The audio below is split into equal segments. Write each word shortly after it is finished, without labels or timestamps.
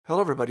Hello,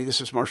 everybody. This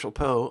is Marshall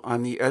Poe.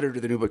 I'm the editor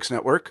of the New Books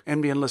Network.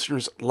 NBN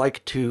listeners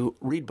like to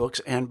read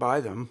books and buy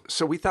them.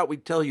 So we thought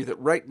we'd tell you that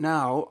right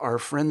now, our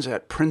friends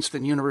at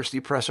Princeton University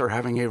Press are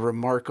having a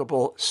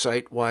remarkable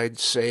site-wide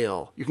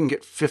sale. You can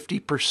get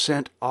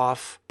 50%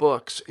 off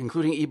books,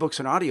 including ebooks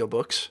and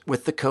audiobooks,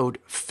 with the code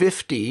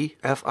 50,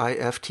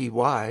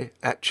 F-I-F-T-Y,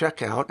 at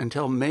checkout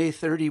until May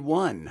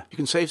 31. You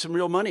can save some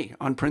real money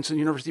on Princeton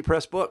University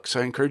Press books.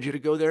 I encourage you to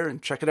go there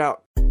and check it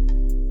out.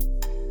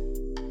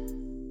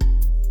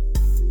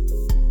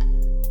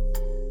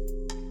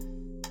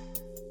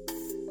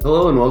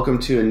 Hello and welcome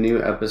to a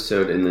new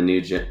episode in the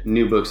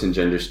New Books and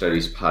Gender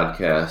Studies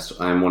podcast.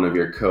 I'm one of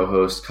your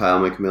co-hosts, Kyle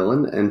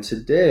McMillan, and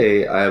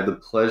today I have the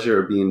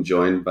pleasure of being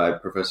joined by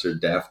Professor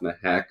Daphna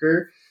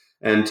Hacker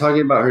and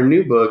talking about her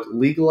new book,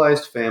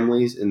 Legalized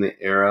Families in the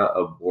Era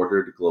of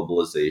Bordered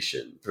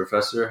Globalization.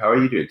 Professor, how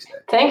are you doing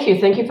today? Thank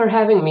you. Thank you for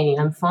having me.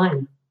 I'm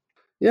fine.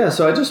 Yeah,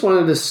 so I just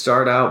wanted to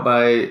start out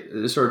by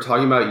sort of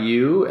talking about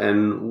you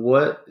and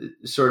what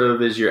sort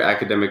of is your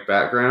academic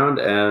background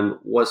and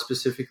what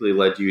specifically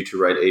led you to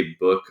write a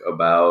book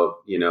about,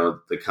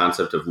 the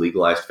concept of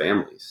legalized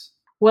families.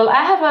 Well,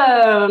 I have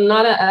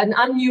an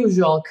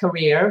unusual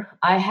career.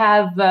 I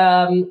have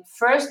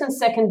first and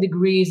second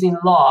degrees in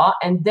law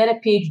and then a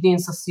PhD in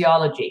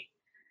sociology.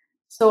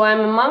 So I'm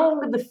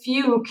among the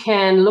few who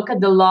can look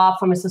at the law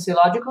from a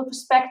sociological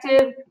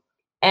perspective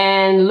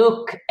and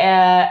look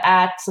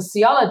at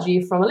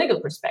sociology from a legal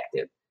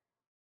perspective.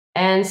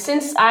 And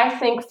since I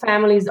think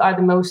families are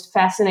the most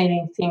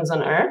fascinating things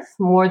on earth,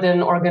 more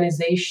than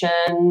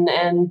organization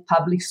and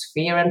public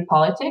sphere and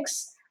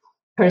politics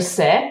per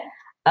se,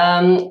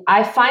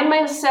 I find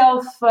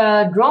myself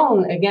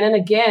drawn again and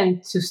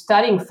again to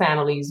studying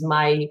families.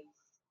 My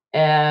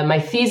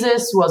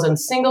thesis was on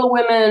single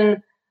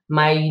women.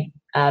 My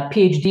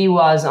PhD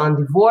was on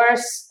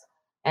divorce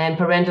and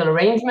parental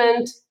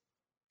arrangement.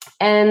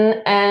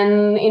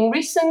 And in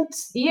recent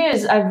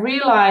years, I've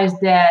realized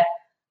that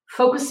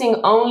focusing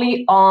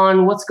only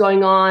on what's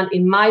going on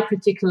in my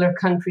particular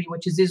country,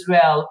 which is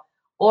Israel,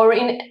 or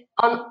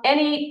on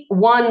any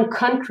one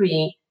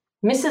country,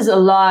 misses a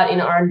lot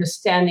in our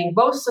understanding,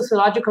 both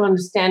sociological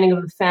understanding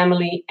of the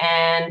family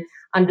and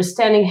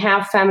understanding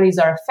how families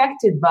are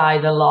affected by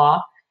the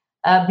law,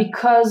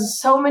 because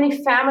so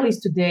many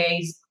families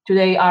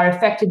today are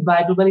affected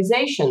by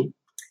globalization.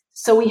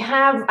 So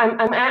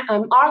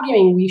I'm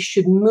arguing we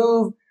should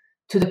move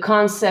to the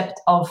concept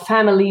of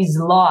families'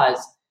 laws,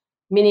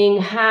 meaning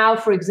how,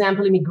 for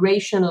example,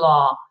 immigration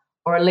law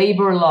or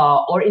labor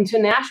law or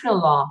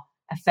international law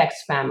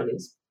affects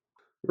families.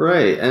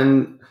 Right.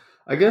 And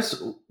I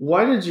guess,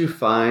 why did you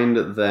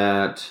find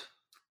that,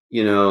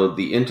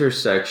 the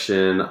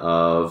intersection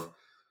of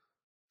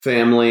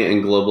family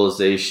and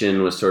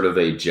globalization was sort of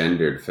a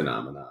gendered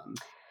phenomenon?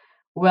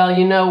 Well,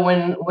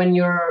 when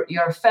you're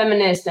a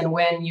feminist and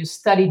when you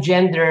study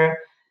gender,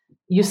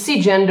 you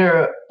see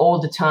gender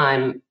all the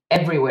time,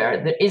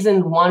 everywhere. There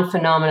isn't one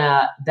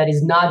phenomena that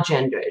is not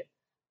gendered.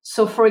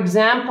 So, for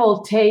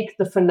example, take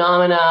the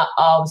phenomena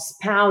of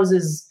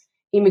spouses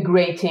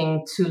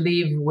immigrating to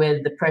live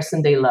with the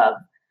person they love.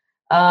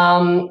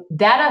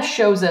 Data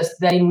shows us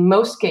that in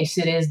most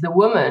cases, it is the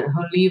woman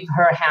who leaves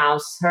her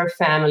house, her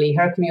family,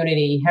 her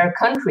community, her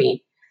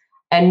country,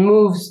 and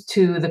moves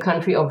to the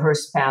country of her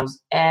spouse.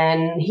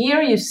 And here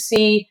you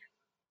see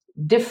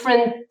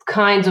different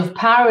kinds of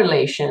power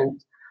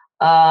relations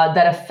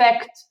that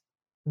affect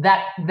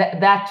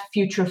that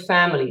future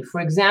family.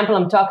 For example,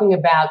 I'm talking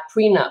about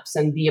prenups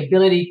and the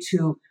ability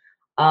to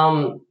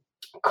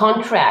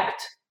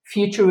contract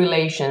future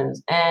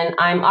relations. And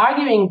I'm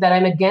arguing that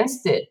I'm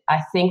against it.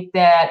 I think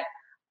that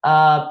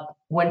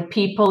when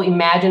people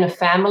imagine a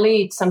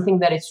family, it's something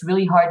that it's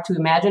really hard to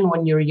imagine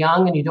when you're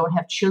young and you don't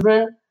have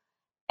children.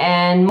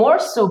 And more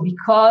so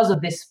because of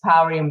this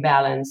power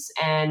imbalance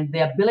and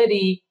the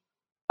ability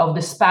of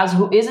the spouse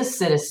who is a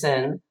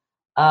citizen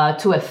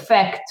to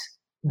affect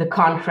the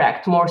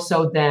contract more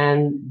so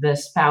than the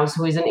spouse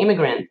who is an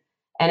immigrant.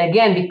 And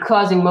again,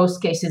 because in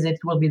most cases it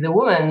will be the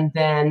woman,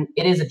 then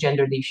it is a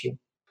gendered issue.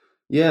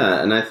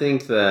 Yeah, and I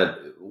think that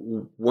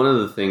one of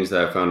the things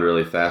that I found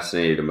really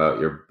fascinating about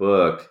your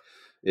book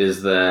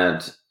is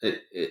that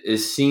it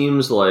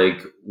seems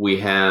like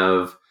we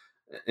have,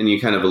 and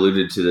you kind of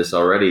alluded to this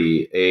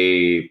already,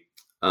 a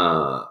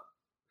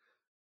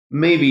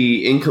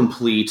maybe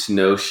incomplete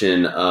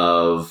notion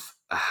of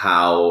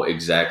how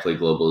exactly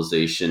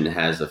globalization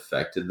has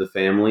affected the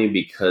family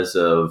because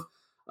of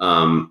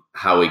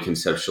how we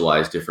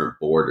conceptualize different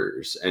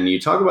borders. And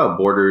you talk about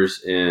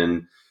borders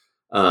in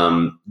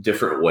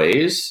different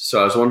ways.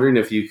 So I was wondering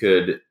if you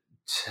could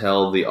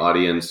tell the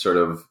audience sort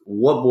of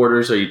what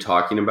borders are you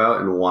talking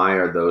about and why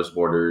are those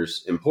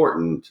borders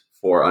important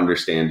for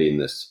understanding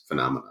this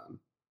phenomenon?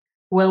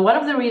 Well, one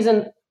of the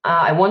reasons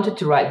I wanted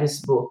to write this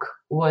book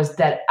was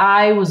that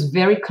I was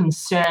very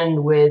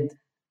concerned with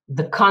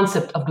the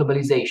concept of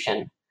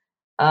globalization.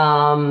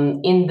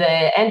 In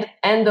the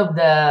end of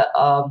the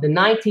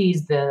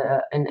 90s,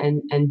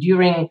 and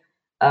during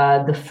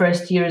the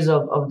first years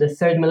of the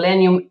third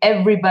millennium,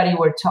 everybody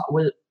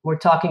we're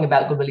talking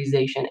about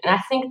globalization. And I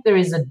think there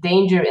is a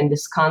danger in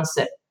this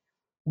concept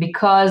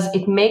because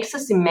it makes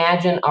us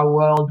imagine our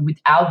world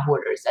without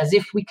borders, as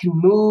if we can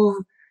move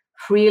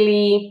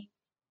freely,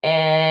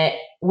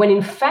 when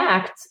in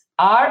fact,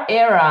 our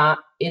era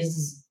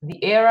is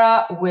the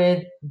era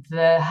with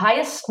the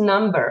highest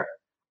number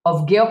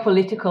of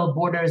geopolitical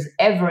borders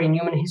ever in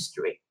human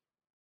history.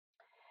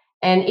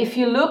 And if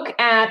you look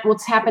at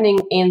what's happening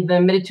in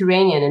the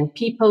Mediterranean and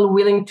people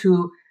willing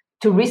to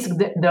risk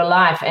their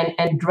life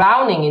and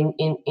drowning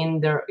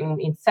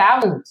in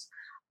thousands,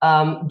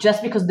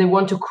 just because they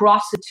want to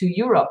cross it to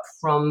Europe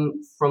from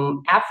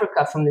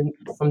Africa, from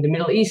the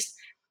Middle East,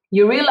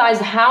 you realize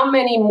how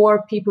many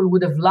more people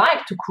would have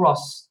liked to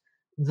cross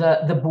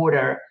the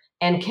border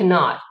and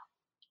cannot.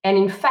 And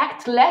in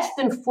fact, less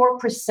than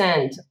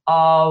 4%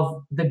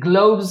 of the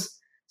globe's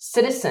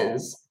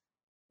citizens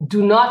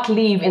do not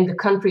live in the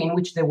country in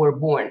which they were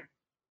born.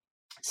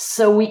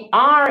 So we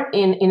are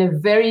in a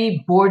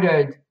very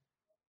bordered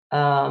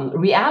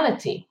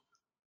reality.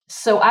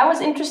 So I was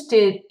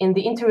interested in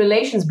the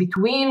interrelations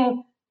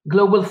between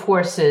global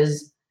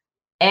forces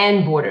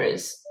and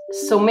borders.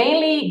 So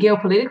mainly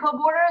geopolitical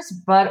borders,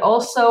 but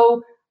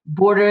also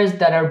borders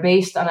that are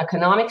based on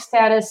economic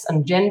status,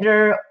 on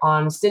gender,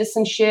 on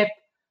citizenship,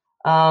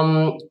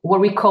 what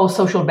we call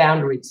social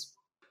boundaries.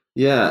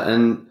 Yeah,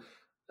 and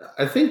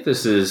I think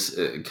this is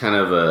kind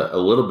of a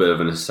little bit of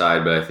an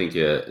aside, but I think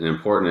an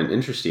important and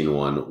interesting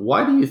one.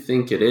 Why do you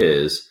think it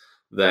is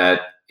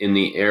that in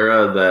the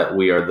era that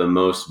we are the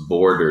most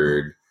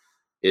bordered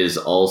is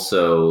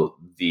also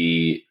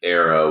the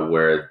era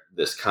where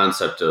this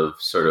concept of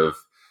sort of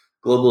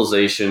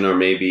globalization, or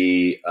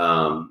maybe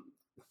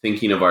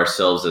thinking of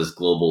ourselves as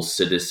global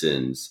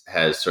citizens,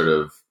 has sort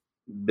of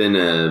been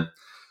a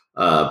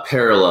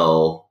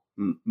parallel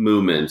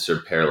movements or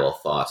parallel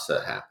thoughts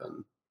that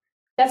happen?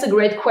 That's a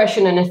great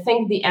question. And I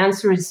think the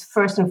answer is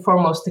first and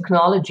foremost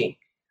technology.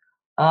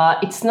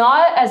 It's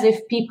not as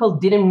if people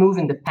didn't move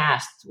in the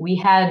past. We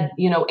had,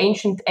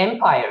 ancient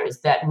empires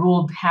that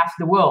ruled half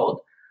the world.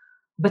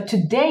 But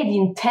today, the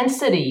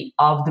intensity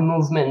of the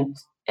movement,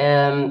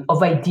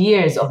 of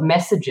ideas, of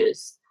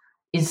messages,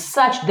 is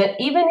such that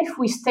even if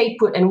we stay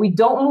put and we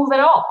don't move at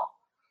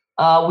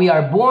all, we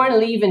are born,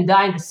 live, and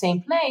die in the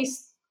same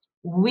place,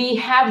 we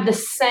have the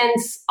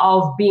sense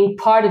of being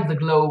part of the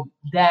globe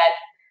that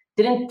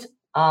didn't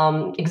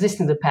exist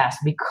in the past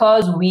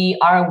because we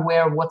are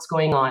aware of what's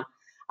going on.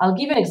 I'll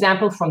give you an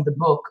example from the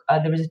book.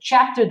 There is a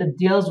chapter that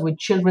deals with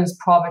children's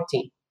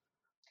poverty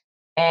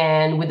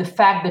and with the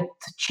fact that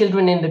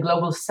children in the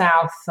global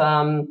south,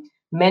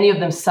 many of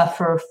them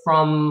suffer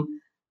from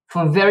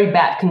very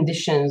bad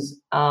conditions,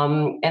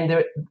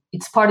 and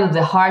it's part of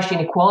the harsh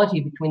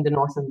inequality between the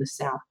north and the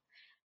south.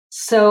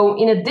 So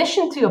in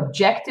addition to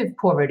objective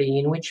poverty,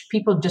 in which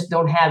people just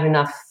don't have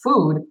enough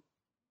food,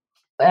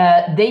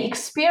 they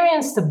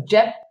experience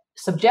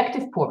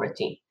subjective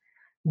poverty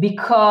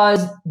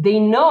because they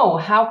know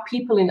how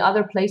people in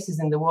other places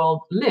in the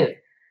world live.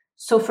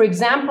 So, for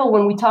example,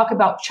 when we talk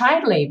about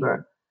child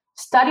labor,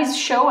 studies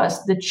show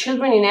us that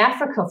children in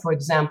Africa, for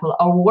example,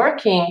 are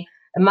working,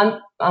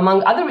 among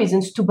other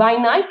reasons, to buy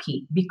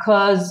Nike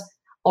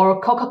or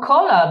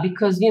Coca-Cola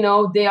because,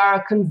 they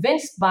are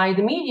convinced by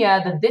the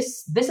media that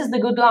this is the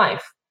good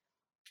life.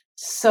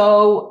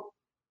 So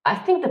I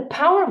think the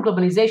power of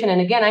globalization,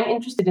 and again, I'm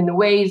interested in the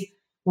ways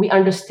we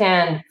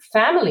understand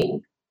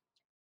family.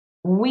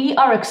 We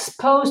are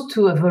exposed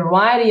to a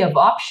variety of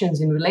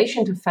options in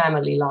relation to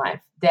family life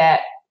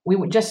that we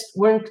just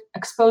weren't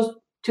exposed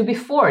to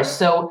before.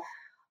 So,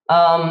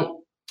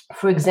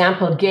 for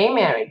example, gay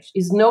marriage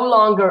is no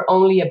longer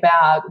only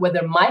about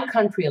whether my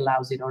country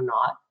allows it or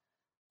not,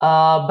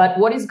 but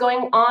what is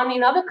going on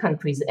in other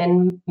countries.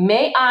 And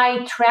may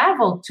I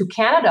travel to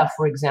Canada,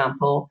 for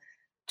example,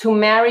 to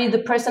marry the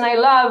person I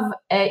love,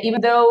 even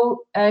though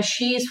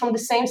she is from the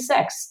same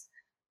sex.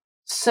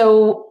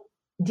 So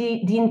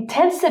the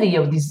intensity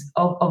of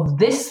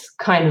this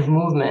kind of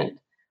movement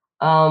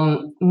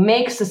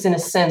makes us, in a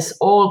sense,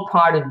 all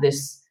part of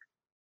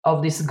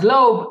this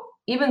globe,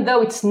 even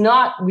though it's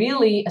not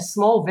really a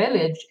small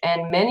village,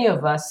 and many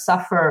of us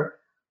suffer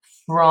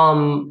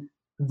from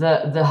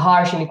the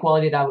harsh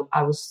inequality that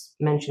I was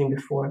mentioning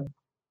before.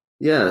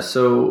 Yeah.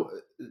 So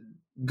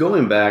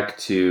going back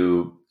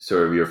to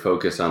sort of your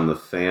focus on the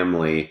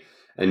family,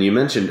 and you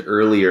mentioned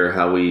earlier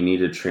how we need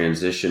to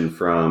transition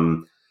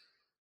from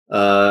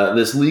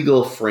this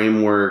legal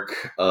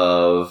framework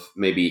of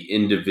maybe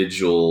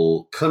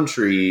individual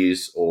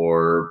countries,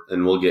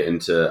 and we'll get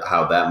into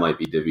how that might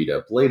be divvied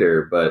up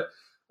later, but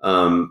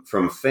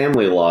from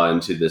family law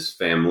into this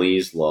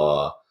family's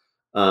law.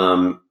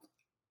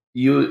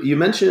 You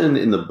mentioned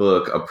in the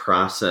book a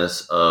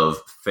process of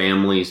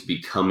families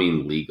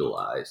becoming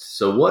legalized.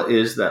 So what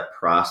is that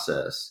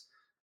process,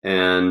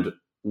 and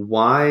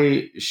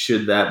why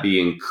should that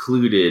be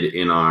included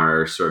in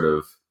our sort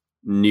of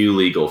new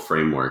legal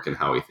framework and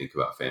how we think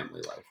about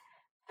family life?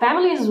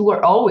 Families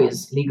were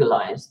always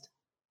legalized.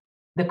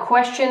 The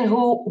question,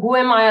 who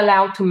am I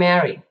allowed to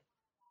marry?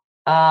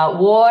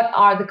 What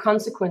are the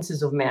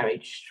consequences of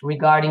marriage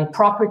regarding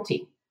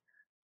property?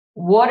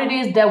 what it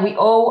is that we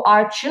owe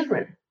our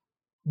children.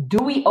 Do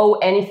we owe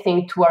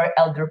anything to our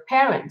elder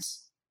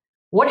parents?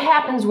 What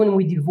happens when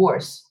we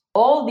divorce?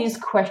 All these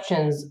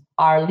questions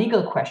are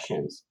legal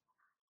questions.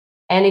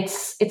 And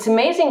it's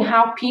amazing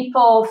how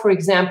people, for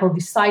example,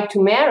 decide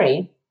to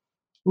marry,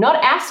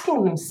 not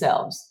asking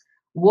themselves,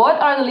 what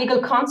are the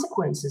legal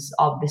consequences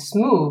of this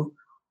move?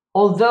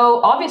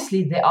 Although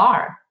obviously there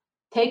are.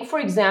 Take, for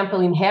example,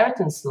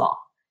 inheritance law.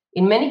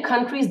 In many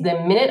countries, the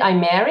minute I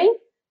marry,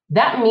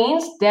 that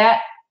means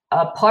that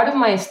a part of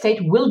my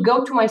estate will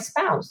go to my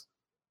spouse.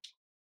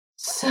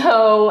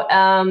 So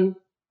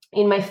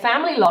in my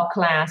family law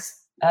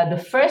class, the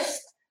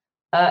first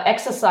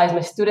exercise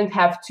my students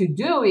have to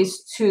do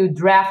is to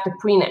draft a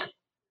prenup.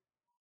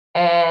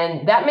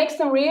 And that makes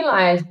them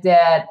realize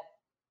that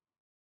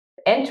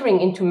entering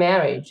into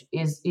marriage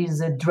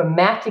is a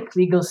dramatic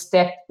legal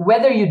step,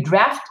 whether you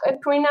draft a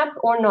prenup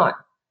or not.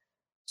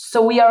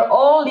 So we are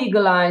all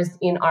legalized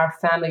in our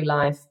family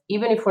life,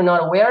 even if we're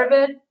not aware of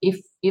it,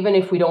 even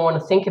if we don't want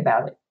to think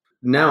about it.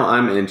 Now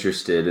I'm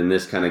interested, and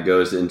this kind of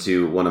goes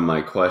into one of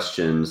my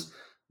questions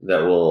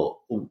that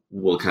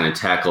we'll kind of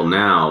tackle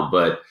now.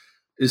 But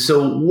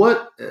so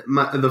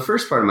the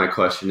first part of my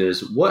question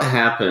is, what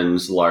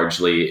happens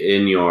largely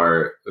in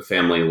your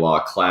family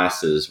law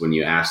classes when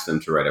you ask them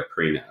to write a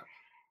prenup?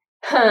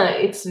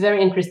 It's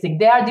very interesting.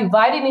 They are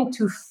divided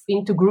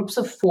into groups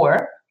of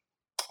 4.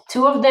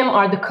 2 of them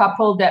are the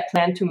couple that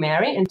plan to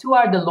marry, and 2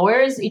 are the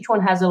lawyers. Each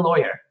one has a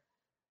lawyer.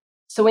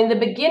 So in the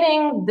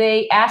beginning,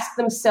 they ask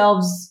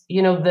themselves,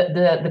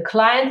 the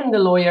client and the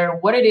lawyer,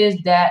 what it is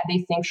that they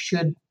think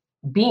should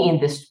be in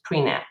this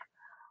prenup.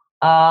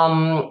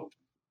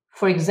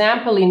 For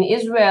example, in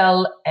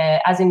Israel,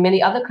 as in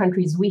many other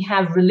countries, we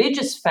have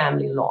religious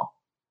family law,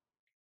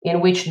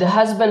 in which the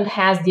husband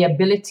has the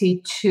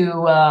ability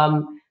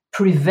to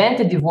prevent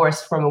a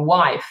divorce from a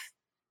wife,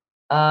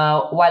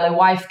 while a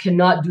wife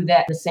cannot do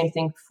that, the same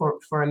thing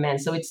for a man.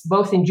 So it's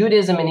both in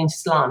Judaism and in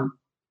Islam.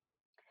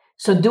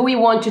 So do we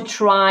want to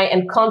try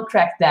and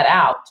contract that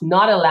out,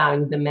 not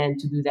allowing the man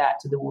to do that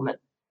to the woman?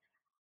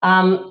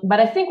 But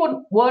I think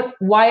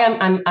why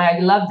I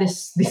love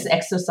this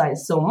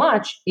exercise so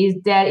much is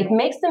that it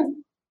makes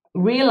them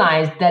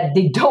realize that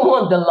they don't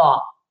want the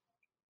law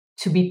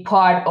to be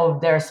part of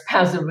their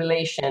spousal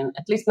relation,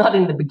 at least not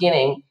in the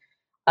beginning.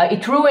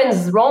 It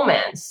ruins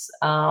romance.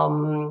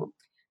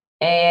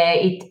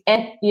 It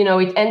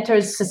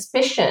enters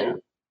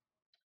suspicion.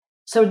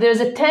 So there's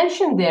a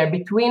tension there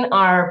between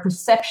our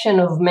perception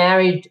of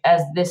marriage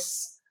as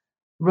this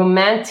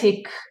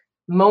romantic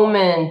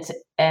moment,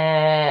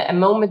 a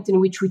moment in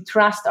which we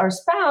trust our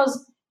spouse,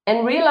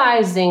 and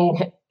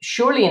realizing,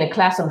 surely in a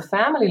class on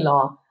family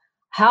law,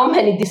 how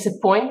many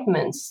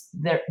disappointments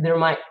there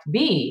might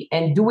be,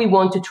 and do we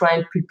want to try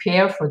and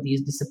prepare for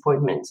these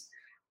disappointments?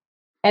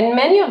 And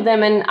many of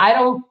them, and I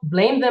don't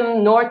blame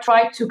them nor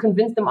try to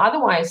convince them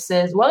otherwise,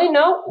 says, well,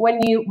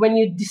 when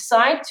you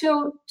decide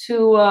to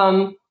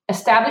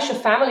establish a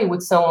family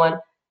with someone,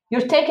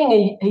 you're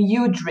taking a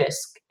huge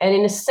risk. And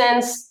in a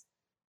sense,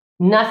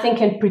 nothing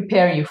can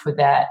prepare you for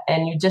that.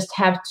 And you just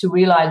have to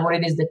realize what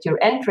it is that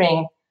you're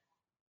entering,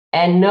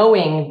 and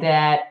knowing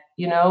that,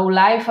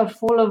 life are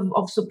full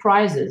of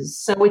surprises.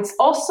 So it's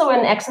also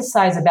an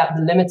exercise about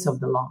the limits of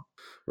the law.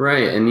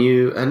 Right. And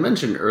you had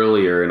mentioned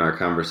earlier in our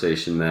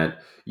conversation that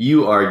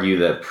you argue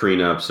that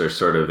prenups are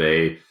sort of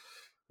an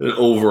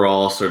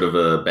overall sort of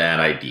a bad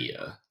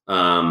idea.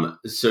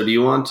 So do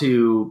you want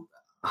to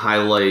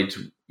highlight,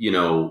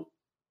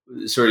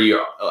 sort of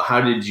how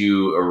did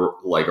you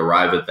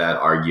arrive at that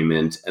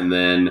argument? And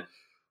then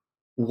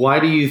why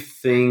do you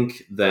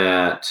think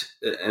that,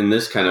 and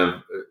this kind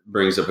of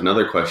brings up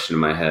another question in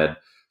my head.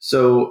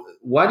 So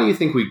why do you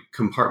think we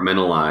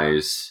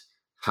compartmentalize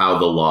how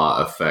the law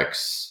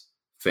affects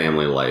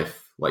family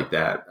life like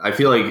that? I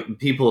feel like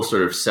people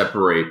sort of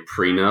separate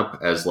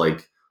prenup as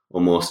like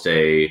almost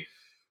an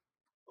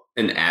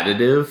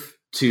additive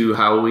to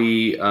how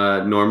we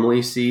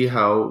normally see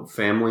how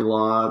family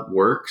law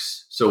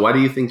works. So why do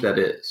you think that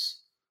is?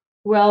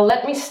 Well,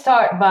 let me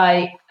start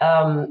by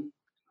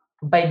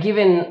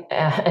giving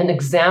an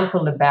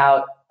example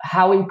about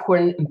how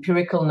important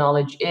empirical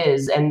knowledge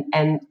is. And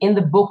in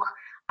the book,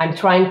 I'm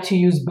trying to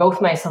use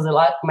both my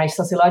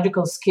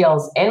sociological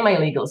skills and my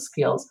legal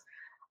skills.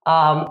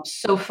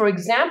 So, for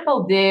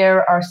example,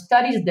 there are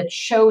studies that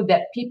show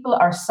that people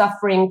are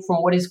suffering from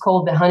what is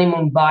called the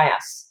honeymoon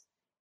bias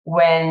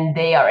when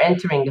they are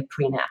entering a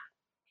prenup.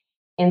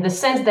 In the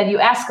sense that you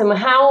ask them,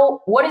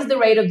 what is the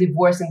rate of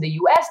divorce in the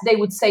US? They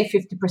would say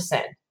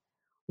 50%.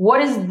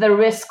 What is the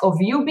risk of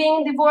you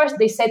being divorced?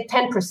 They said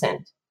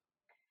 10%.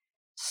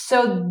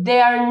 So they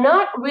are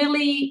not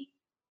really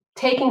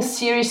taking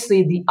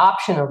seriously the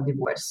option of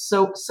divorce.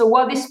 So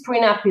what this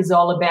prenup is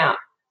all about.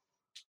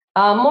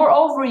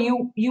 Moreover,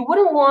 you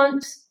wouldn't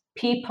want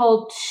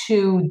people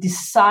to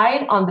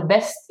decide on the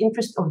best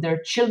interest of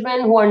their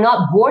children who are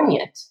not born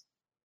yet.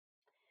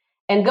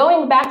 And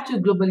going back to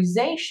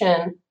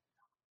globalization,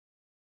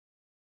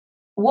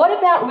 what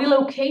about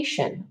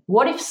relocation?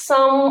 What if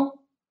some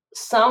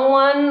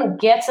someone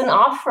gets an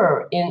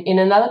offer in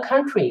another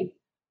country,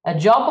 a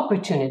job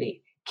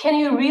opportunity. Can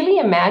you really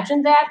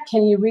imagine that?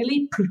 Can you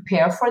really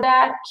prepare for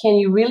that? Can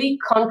you really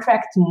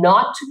contract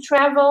not to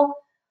travel?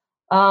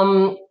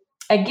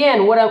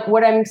 Again,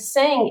 what I'm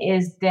saying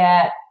is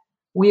that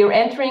we are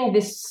entering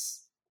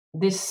this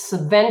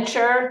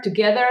venture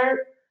together.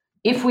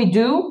 If we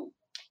do,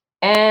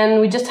 and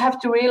we just have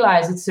to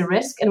realize it's a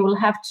risk, and we'll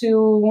have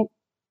to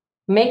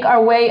make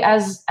our way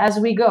as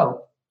we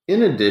go.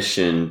 In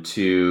addition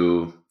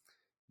to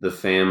the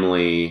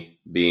family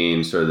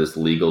being sort of this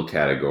legal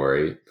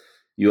category,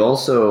 you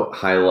also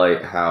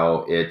highlight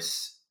how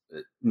it's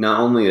not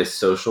only a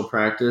social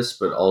practice,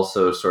 but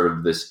also sort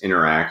of this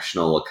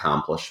interactional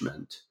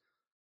accomplishment.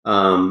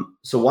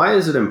 So why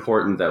is it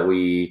important that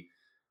we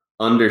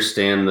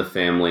understand the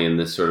family in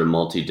this sort of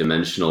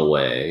multidimensional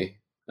way,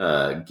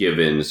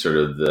 given sort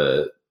of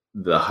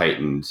the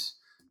heightened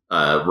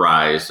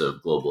rise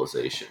of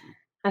globalization?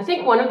 I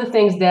think one of the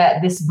things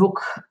that this book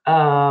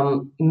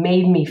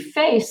made me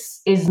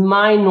face is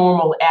my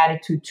normal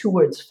attitude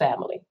towards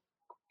family.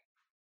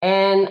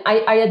 And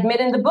I admit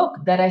in the book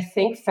that I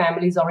think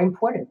families are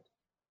important,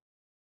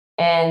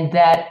 and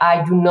that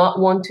I do not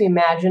want to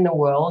imagine a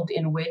world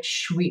in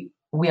which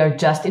we are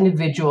just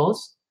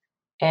individuals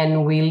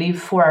and we live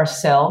for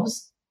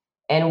ourselves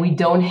and we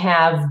don't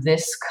have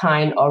this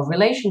kind of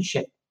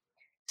relationship.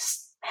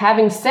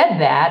 Having said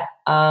that,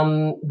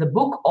 the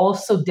book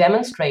also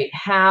demonstrates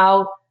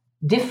how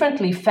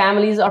differently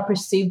families are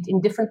perceived in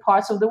different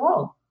parts of the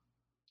world.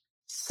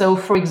 So,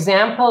 for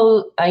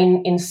example,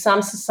 in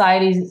some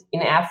societies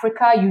in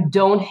Africa, you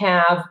don't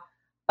have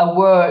a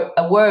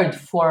word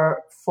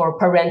for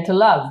parental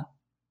love.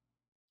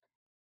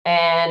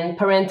 And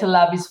parental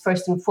love is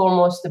first and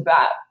foremost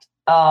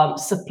about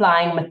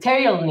supplying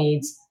material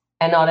needs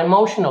and not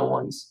emotional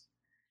ones.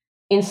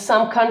 In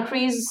some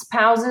countries,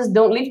 spouses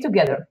don't live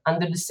together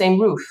under the same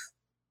roof.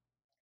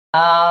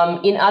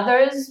 In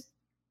others,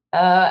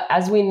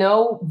 as we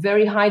know,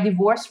 very high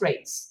divorce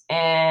rates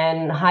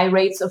and high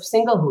rates of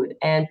singlehood,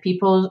 and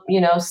people,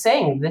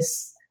 saying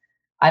this,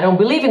 I don't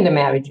believe in the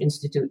marriage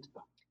institute.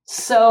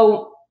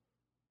 So,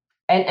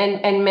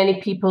 and many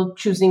people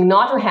choosing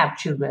not to have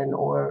children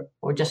or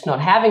just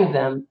not having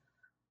them.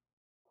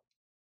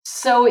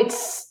 So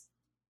it's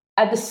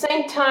at the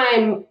same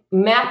time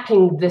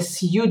mapping this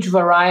huge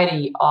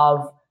variety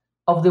of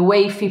the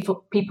way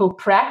people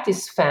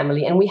practice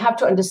family, and we have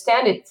to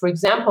understand it. For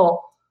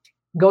example,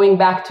 going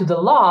back to the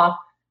law,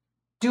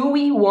 do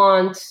we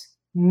want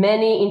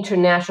many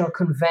international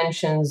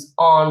conventions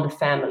on the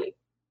family?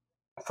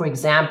 For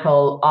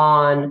example,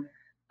 on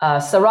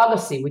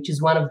surrogacy, which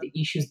is one of the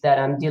issues that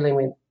I'm dealing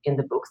with in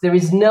the book. There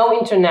is no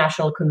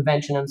international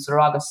convention on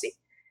surrogacy.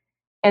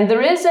 And the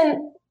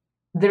reason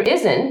there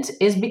isn't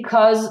is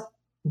because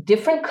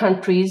different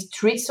countries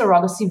treat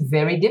surrogacy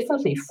very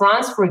differently.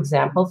 France, for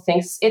example,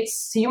 thinks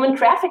it's human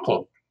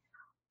trafficking.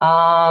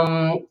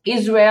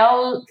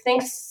 Israel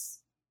thinks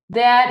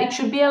that it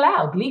should be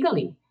allowed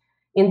legally.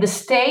 In the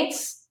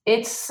States,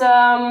 it's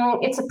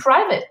a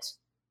private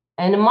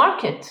and a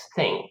market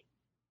thing.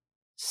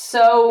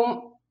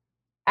 So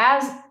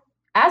as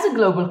a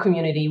global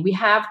community, we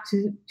have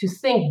to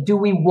think, do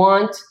we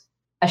want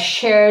a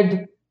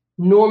shared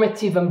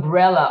normative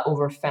umbrella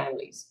over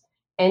families?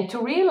 And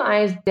to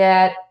realize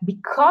that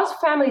because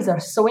families are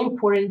so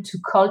important to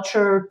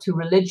culture, to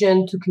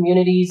religion, to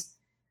communities,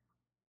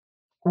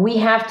 we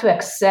have to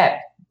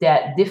accept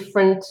that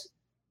different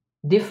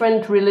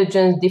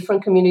religions,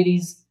 different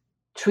communities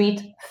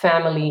treat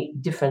family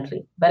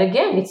differently. But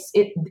again,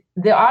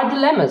 there are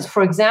dilemmas.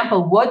 For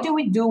example, what do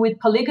we do with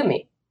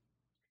polygamy?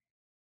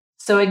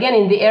 So again,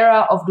 in the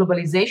era of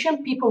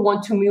globalization, people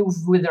want to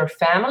move with their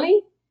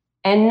family,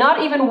 and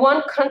not even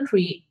one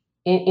country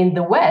in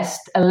the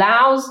West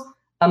allows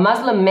a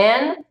Muslim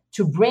man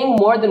to bring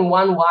more than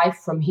one wife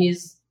from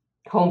his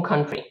home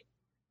country.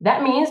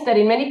 That means that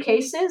in many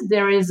cases,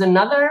 there is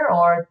another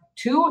or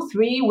 2 or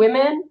 3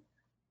 women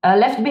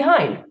left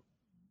behind.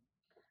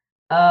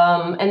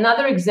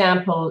 Another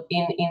example,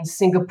 in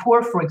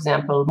Singapore, for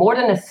example, more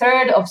than a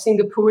third of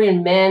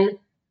Singaporean men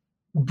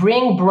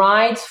bring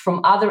brides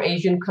from other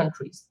Asian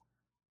countries.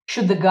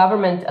 Should the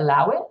government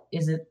allow it?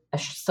 Is it a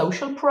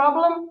social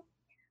problem?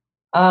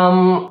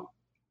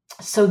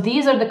 So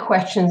these are the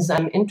questions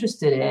I'm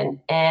interested in.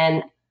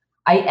 And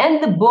I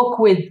end the book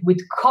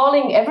with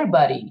calling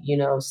everybody,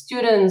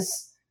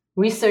 students,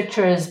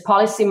 researchers,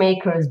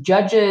 policymakers,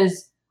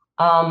 judges,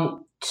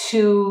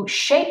 to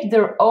shape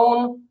their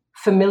own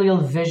familial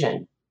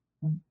vision.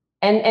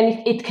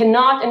 And it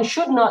cannot and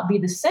should not be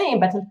the same,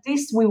 but at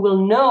least we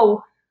will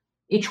know,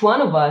 each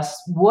one of us,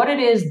 what it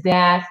is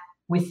that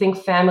we think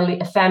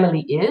a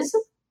family is,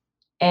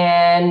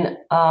 and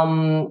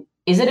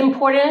is it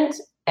important?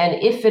 And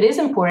if it is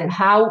important,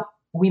 how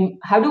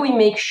do we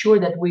make sure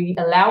that we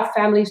allow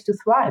families to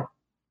thrive?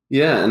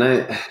 Yeah, and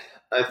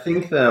I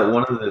think that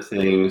one of the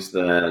things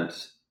that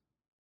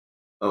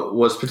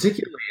was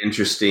particularly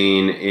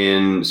interesting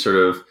in sort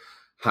of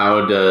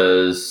how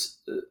does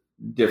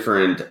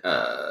different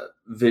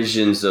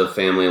visions of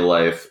family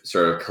life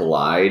sort of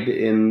collide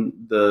in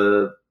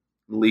the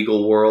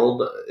legal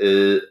world.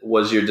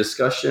 Was your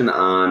discussion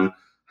on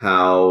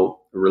how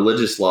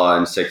religious law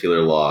and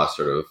secular law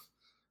sort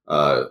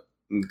of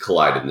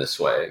collide in this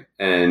way?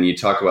 And you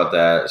talk about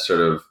that sort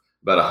of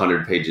about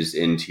 100 pages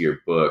into your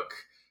book.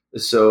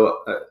 So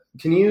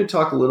can you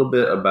talk a little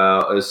bit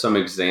about some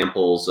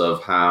examples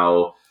of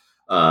how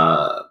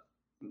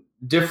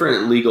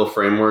different legal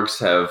frameworks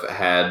have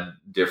had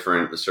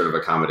different sort of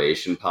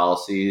accommodation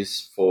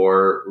policies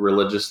for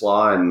religious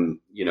law, and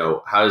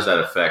how does that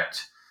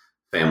affect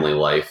family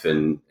life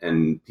and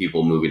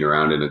people moving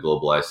around in a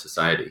globalized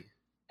society?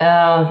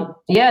 Yeah,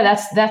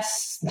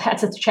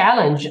 that's a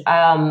challenge.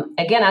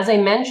 Again, as I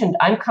mentioned,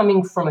 I'm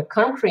coming from a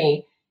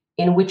country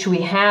in which we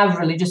have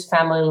religious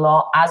family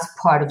law as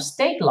part of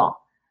state law.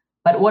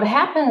 But what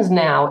happens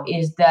now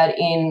is that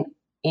in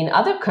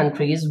other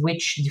countries,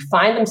 which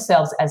define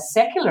themselves as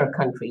secular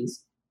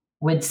countries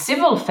with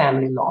civil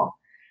family law,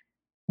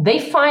 they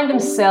find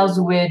themselves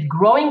with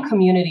growing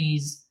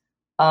communities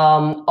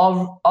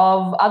of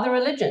other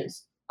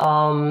religions.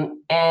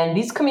 And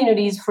these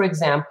communities, for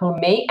example,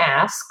 may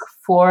ask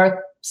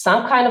for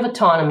some kind of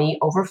autonomy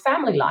over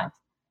family life.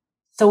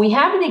 So we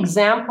have an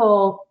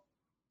example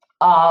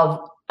of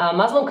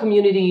Muslim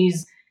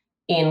communities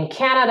in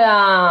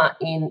Canada,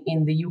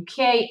 in the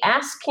UK,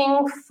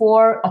 asking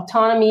for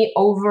autonomy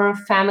over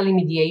family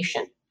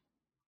mediation.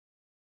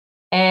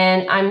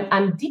 And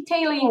I'm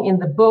detailing in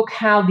the book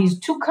how these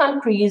two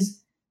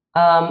countries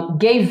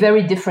gave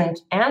very different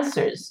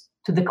answers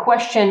to the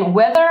question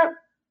whether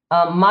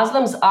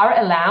Muslims are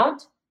allowed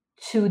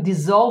to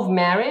dissolve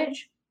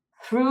marriage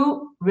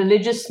through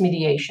religious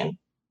mediation.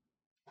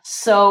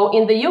 So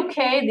in the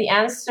UK, the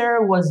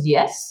answer was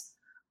yes,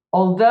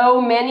 although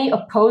many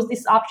oppose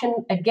this option,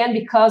 again,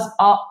 because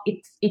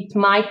it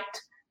might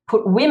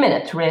put women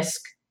at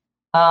risk,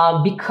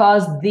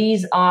 because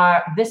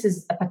this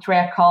is a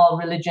patriarchal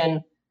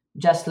religion,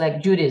 just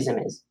like Judaism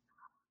is.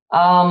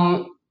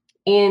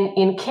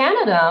 In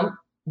Canada,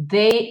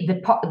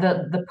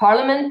 the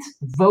parliament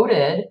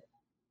voted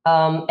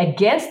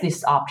against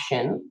this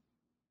option,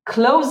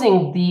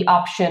 closing the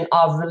option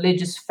of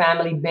religious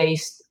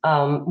family-based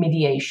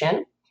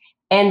mediation,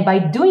 and by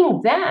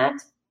doing that,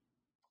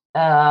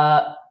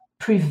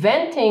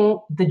 preventing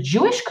the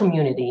Jewish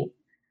community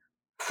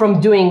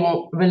from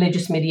doing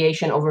religious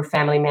mediation over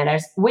family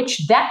matters,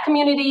 which that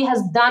community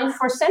has done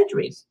for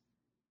centuries.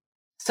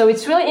 So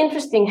it's really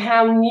interesting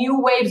how new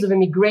waves of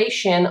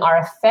immigration are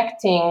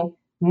affecting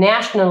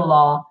national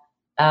law,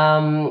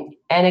 and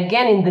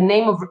again, in the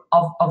name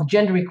of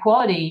gender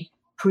equality,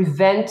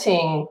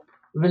 preventing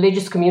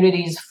religious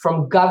communities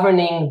from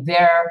governing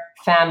their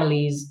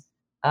families,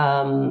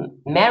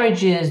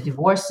 marriages,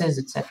 divorces,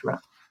 etc.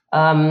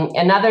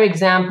 Another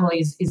example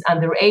is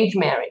underage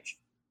marriage.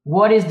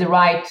 What is the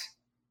right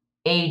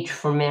age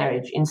for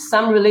marriage? In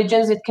some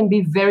religions, it can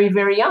be very,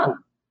 very young.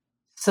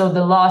 So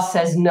the law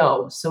says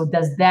no. So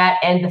does that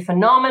end the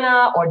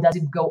phenomena, or does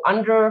it go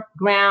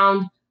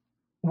underground?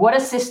 What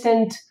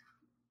assistance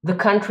the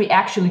country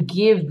actually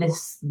give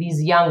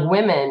these young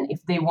women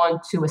if they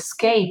want to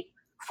escape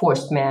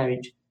forced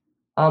marriage?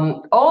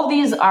 All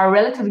these are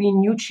relatively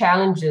new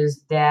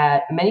challenges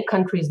that many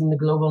countries in the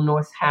global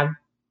north have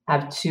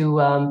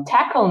to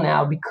tackle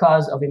now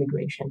because of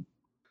immigration.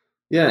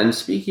 Yeah, and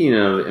speaking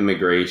of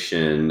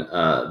immigration,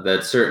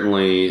 that's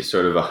certainly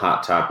sort of a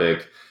hot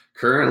topic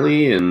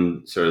currently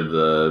in sort of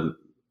the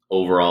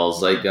overall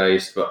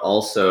zeitgeist, but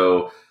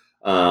also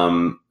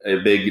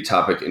a big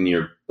topic in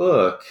your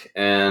book.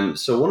 And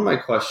so one of my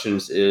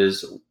questions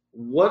is,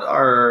 what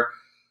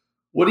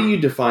do you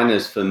define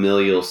as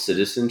familial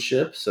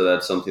citizenship? So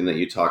that's something that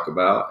you talk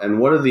about. And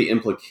what are the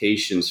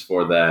implications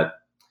for that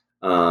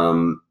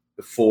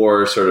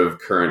for sort of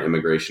current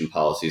immigration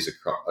policies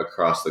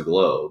across the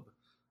globe?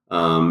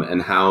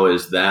 And how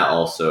is that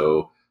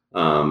also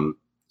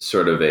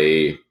sort of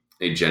a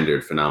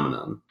gendered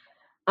phenomenon?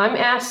 I'm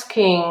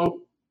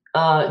asking,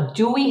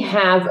 do we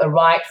have a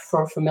right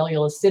for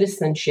familial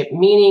citizenship,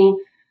 meaning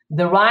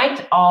the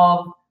right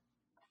of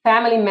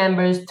family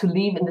members to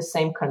live in the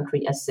same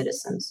country as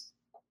citizens?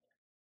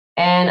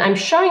 And I'm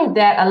showing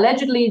that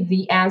allegedly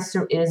the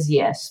answer is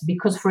yes,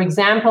 because, for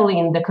example,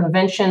 in the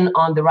Convention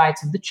on the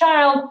Rights of the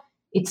Child,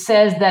 it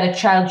says that a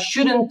child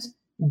shouldn't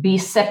be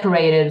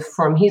separated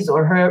from his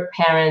or her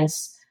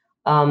parents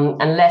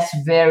unless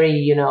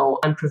very,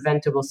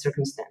 unpreventable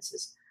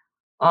circumstances.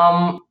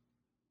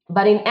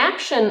 But in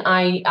action,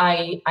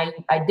 I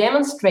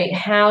demonstrate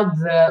how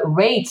the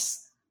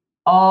rates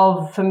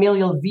of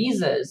familial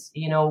visas,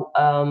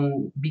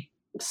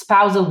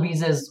 spousal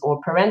visas or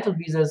parental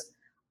visas,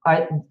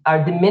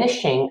 are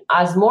diminishing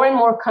as more and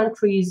more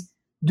countries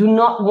do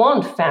not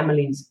want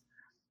families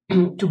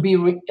to be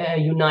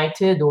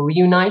united or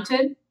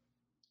reunited,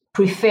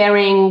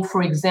 preferring,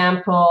 for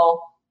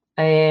example,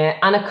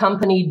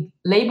 unaccompanied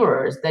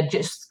laborers that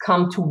just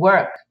come to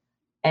work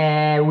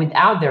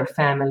without their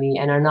family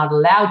and are not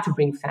allowed to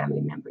bring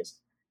family members.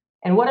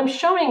 And what I'm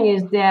showing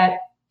is that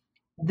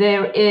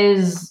there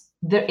is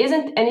there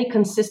isn't any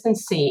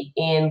consistency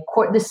in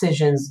court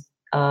decisions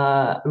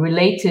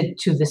related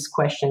to these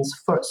questions.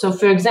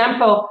 For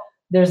example,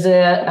 there's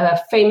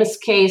a famous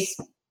case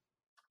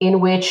in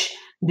which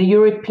the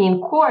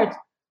European Court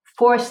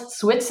forced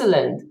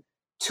Switzerland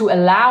to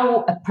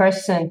allow a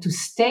person to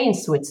stay in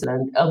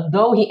Switzerland,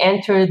 although he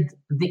entered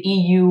the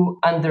EU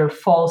under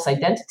false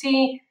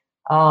identity,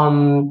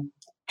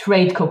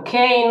 trade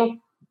cocaine,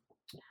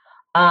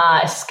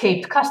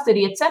 escaped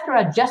custody,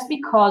 etc., just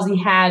because he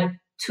had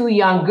two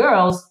young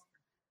girls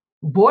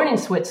born in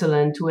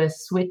Switzerland to a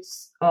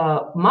Swiss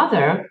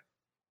mother.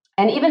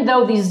 And even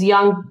though these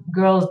young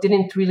girls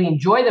didn't really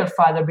enjoy their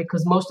father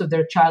because most of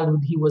their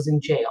childhood he was in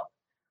jail.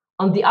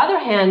 On the other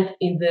hand,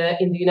 in the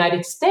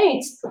United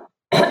States,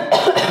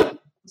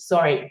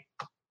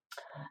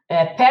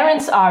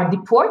 parents are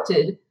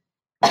deported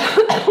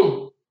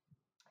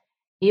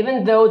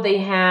even though they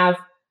have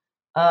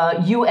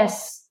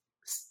U.S.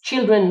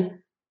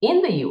 children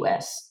in the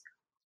U.S.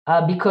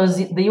 Because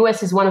the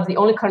U.S. is one of the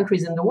only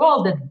countries in the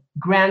world that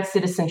grants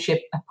citizenship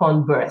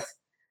upon birth.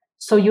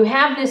 So you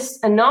have this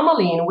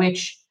anomaly in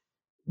which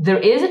there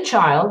is a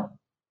child,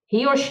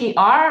 he or she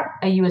are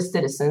a U.S.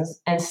 citizens,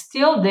 and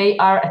still they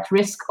are at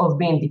risk of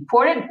being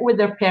deported with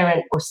their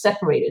parent or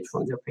separated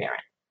from their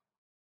parent.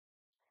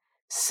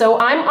 So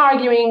I'm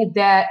arguing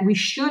that we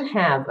should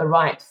have a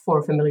right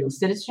for familial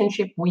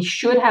citizenship. We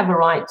should have a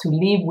right to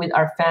live with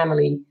our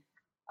family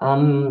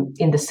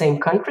in the same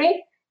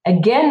country.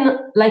 Again,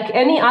 like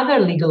any other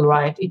legal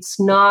right, it's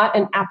not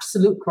an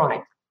absolute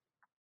right.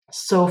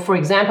 So, for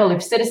example,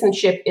 if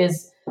citizenship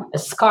is a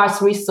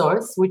scarce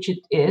resource, which it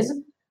is,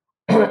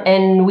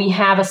 and we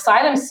have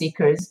asylum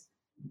seekers,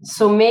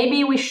 so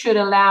maybe we should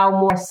allow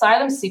more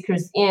asylum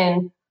seekers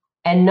in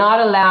and not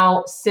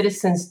allow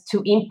citizens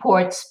to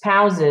import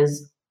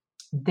spouses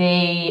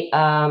they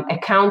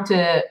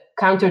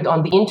encountered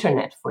on the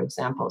internet, for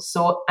example.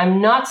 So I'm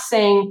not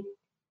saying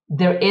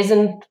there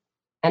isn't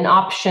an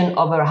option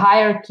of a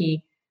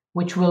hierarchy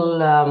which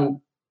will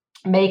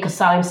make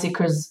asylum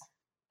seekers'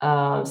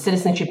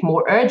 citizenship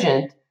more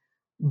urgent,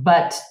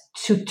 but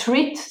to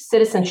treat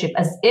citizenship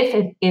as if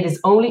it is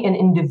only an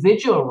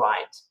individual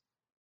right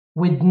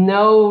with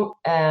no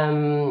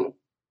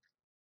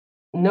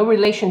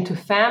relation to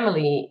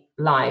family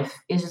life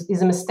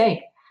is a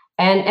mistake.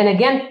 And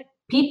again,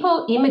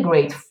 people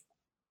immigrate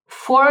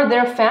for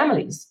their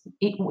families.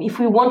 If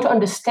we want to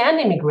understand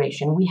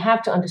immigration, we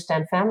have to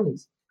understand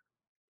families.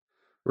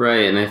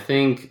 Right. And I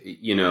think,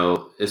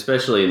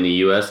 especially in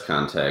the US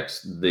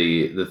context,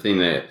 the thing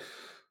that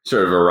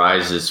sort of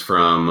arises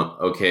from,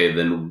 okay,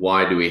 then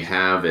why do we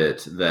have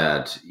it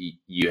that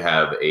you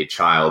have a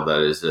child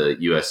that is a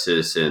US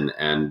citizen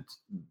and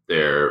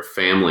their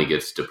family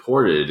gets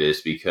deported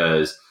is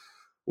because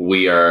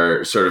we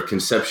are sort of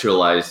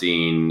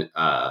conceptualizing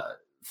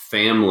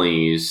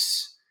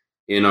families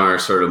in our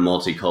sort of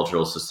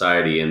multicultural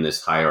society in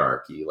this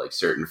hierarchy, like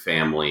certain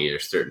family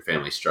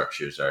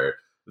structures are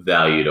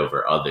valued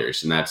over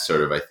others. And that's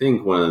sort of, I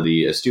think, one of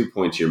the astute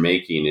points you're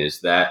making is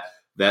that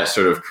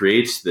sort of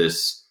creates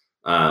this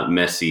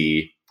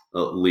messy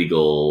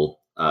legal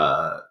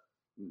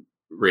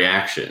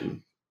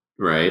reaction,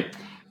 right?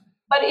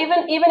 But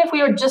even if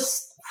we are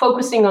just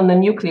focusing on the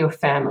nuclear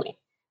family,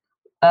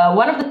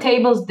 one of the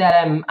tables that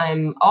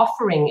I'm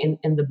offering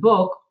in the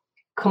book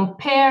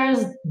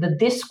compares the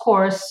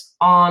discourse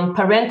on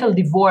parental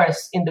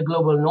divorce in the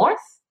global north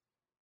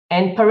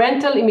and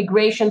parental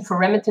immigration for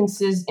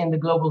remittances in the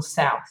global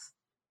south.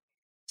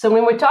 So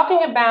when we're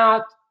talking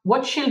about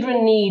what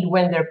children need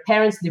when their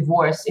parents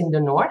divorce in the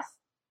north,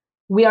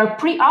 we are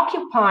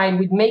preoccupied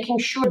with making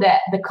sure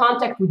that the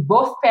contact with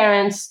both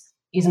parents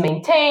is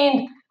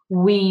maintained.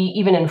 We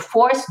even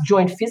enforce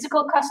joint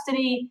physical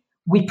custody.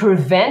 We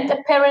prevent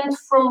a parent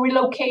from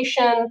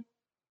relocation.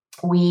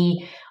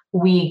 We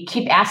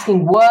keep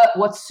asking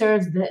what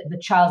serves the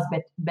child's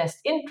best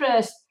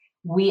interest.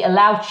 We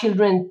allow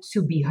children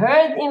to be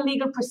heard in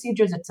legal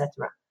procedures,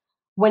 etc.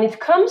 When it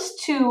comes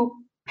to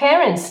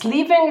parents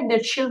leaving their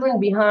children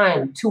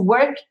behind to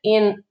work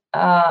in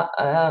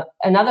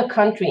another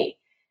country,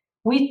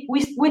 we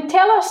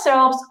tell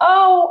ourselves,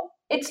 oh,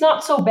 it's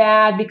not so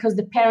bad because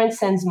the parent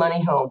sends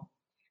money home.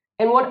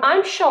 And what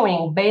I'm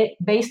showing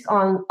based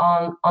on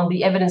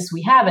the evidence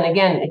we have, and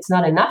again, it's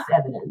not enough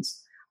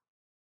evidence,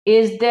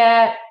 is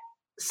that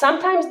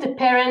sometimes the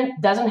parent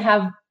doesn't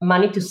have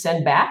money to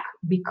send back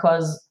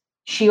because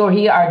she or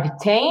he are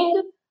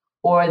detained,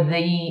 or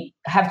they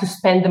have to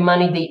spend the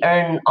money they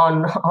earn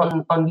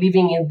on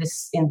living in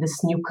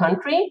this new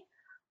country.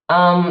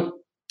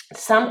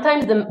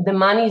 Sometimes the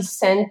money is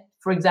sent,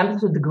 for example,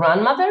 to the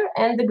grandmother,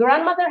 and the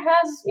grandmother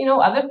has,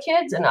 other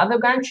kids and other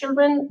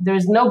grandchildren. There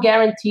is no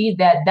guarantee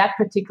that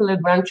particular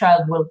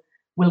grandchild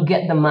will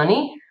get the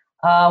money.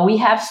 We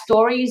have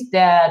stories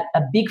that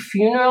a big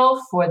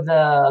funeral for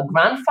the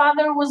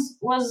grandfather was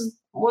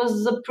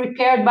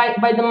prepared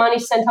by the money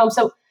sent home.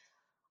 So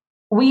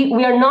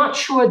we are not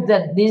sure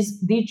that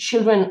these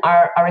children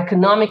are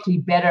economically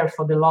better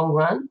for the long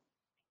run.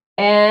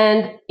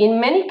 And in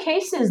many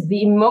cases,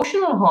 the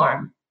emotional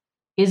harm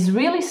is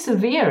really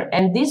severe.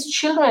 And these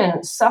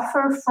children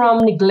suffer from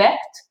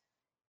neglect,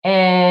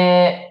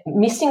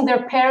 missing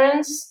their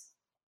parents.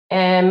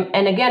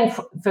 And again,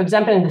 for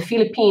example, in the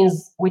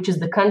Philippines, which is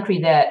the country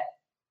that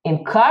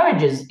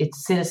encourages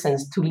its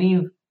citizens to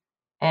live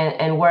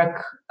and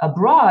work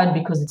abroad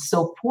because it's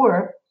so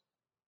poor,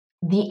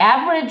 the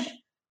average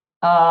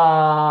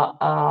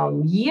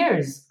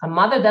years a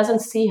mother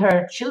doesn't see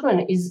her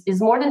children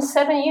is more than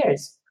 7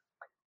 years.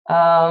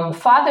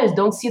 Fathers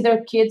don't see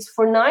their kids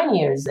for 9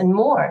 years and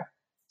more.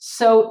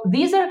 So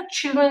these are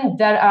children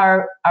that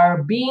are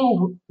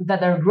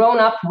grown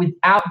up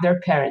without their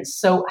parents.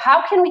 So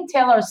how can we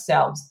tell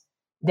ourselves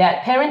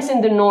that parents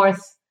in the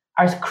North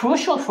are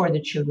crucial for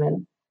the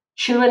children?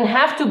 Children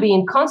have to be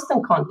in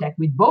constant contact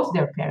with both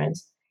their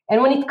parents.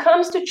 And when it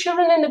comes to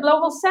children in the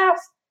global South,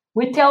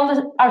 we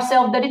tell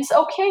ourselves that it's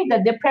okay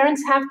that their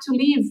parents have to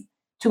leave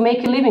to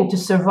make a living, to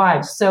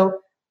survive.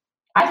 So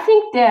I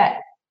think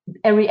that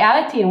a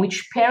reality in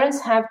which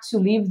parents have to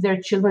leave their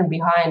children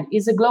behind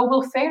is a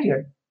global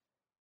failure.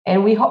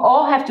 And we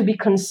all have to be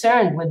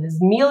concerned with this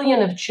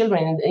million of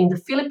children in the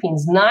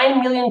Philippines.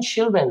 9 million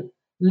children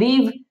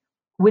live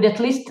with at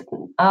least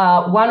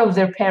one of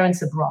their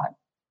parents abroad.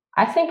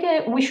 I think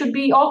we should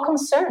be all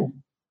concerned.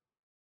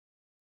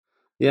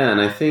 Yeah,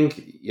 and I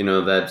think,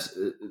 that's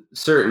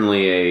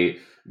certainly a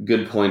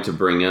good point to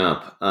bring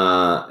up,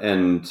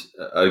 and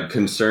a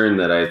concern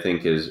that I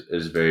think is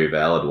a very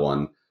valid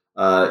one.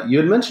 You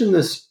had mentioned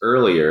this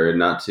earlier,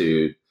 not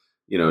to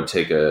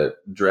take a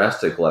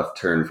drastic left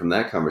turn from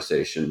that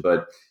conversation,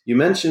 but you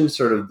mentioned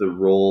sort of the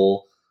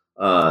role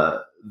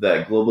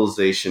that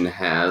globalization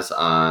has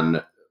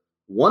on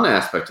one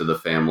aspect of the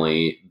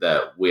family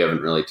that we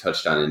haven't really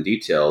touched on in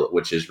detail,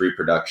 which is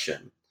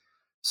reproduction.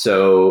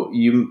 So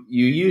you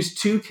use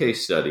two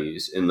case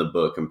studies in the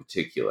book in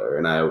particular,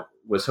 and I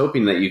was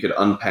hoping that you could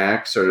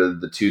unpack sort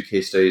of the two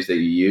case studies that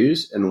you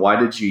use, and why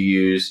did you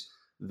use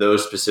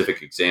those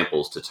specific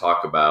examples to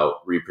talk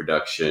about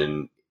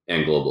reproduction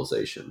and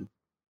globalization?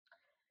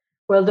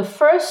 Well, the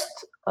first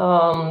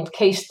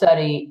case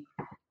study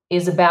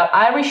is about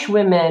Irish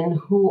women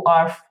who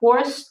are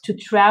forced to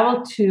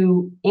travel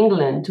to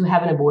England to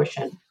have an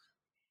abortion.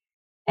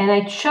 And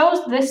I chose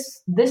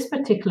this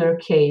particular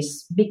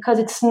case because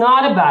it's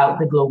not about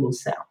the global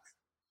South.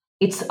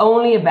 It's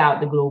only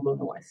about the global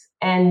North.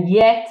 And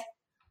yet,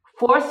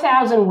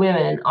 4,000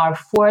 women are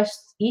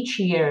forced each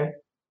year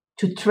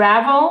to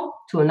travel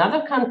to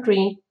another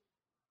country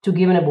to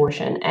give an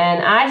abortion.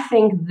 And I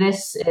think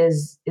this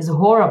is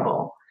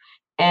horrible.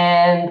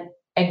 And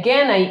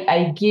again,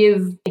 I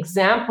give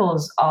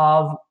examples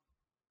of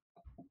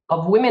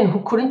women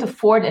who couldn't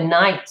afford a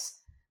night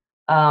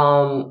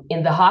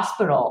in the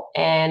hospital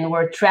and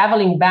were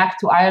traveling back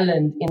to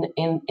Ireland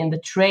in the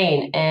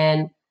train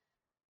and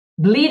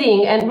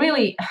bleeding. And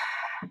really,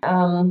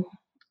 I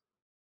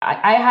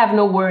have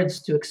no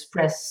words to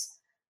express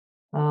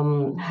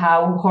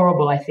how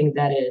horrible I think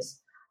that is.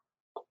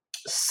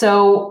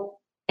 So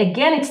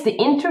again, it's the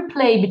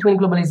interplay between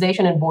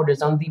globalization and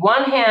borders. On the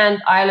one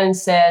hand, Ireland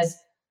says,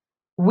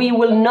 we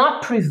will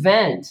not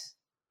prevent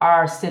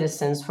our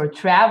citizens from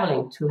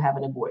traveling to have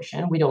an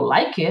abortion. We don't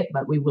like it,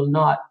 but we will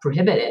not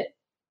prohibit it.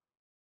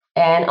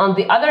 And on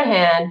the other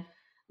hand,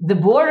 the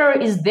border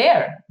is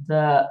there,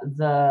 the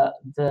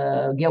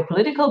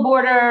geopolitical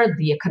border,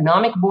 the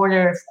economic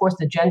border, of course,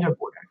 the gender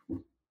border.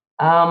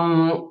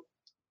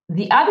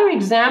 The other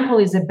example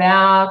is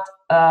about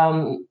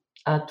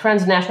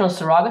transnational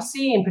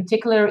surrogacy, in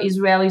particular,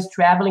 Israelis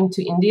traveling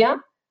to India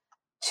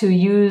to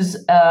use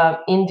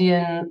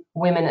Indian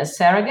women as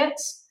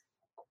surrogates.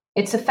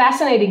 It's a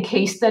fascinating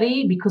case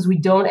study because we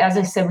don't, as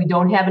I said, we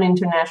don't have an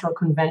international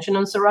convention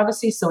on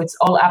surrogacy, so it's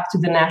all up to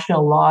the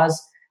national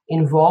laws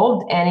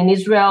involved. And in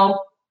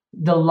Israel,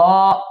 the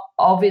law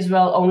of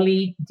Israel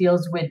only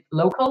deals with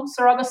local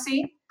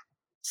surrogacy.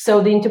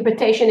 So the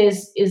interpretation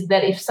is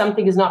that if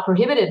something is not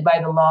prohibited by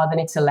the law, then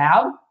it's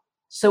allowed.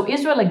 So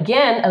Israel,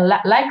 again,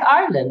 like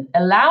Ireland,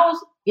 allows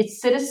its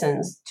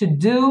citizens to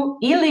do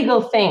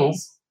illegal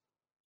things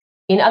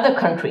in other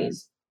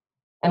countries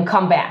and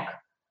come back.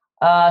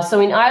 So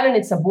in Ireland,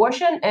 it's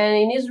abortion. And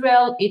in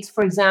Israel, it's,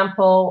 for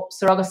example,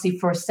 surrogacy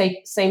for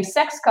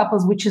same-sex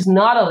couples, which is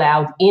not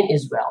allowed in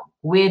Israel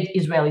with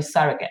Israeli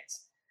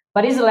surrogates,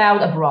 but is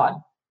allowed abroad.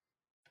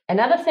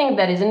 Another thing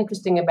that is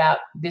interesting about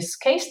this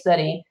case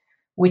study,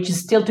 which is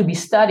still to be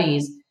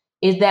studied,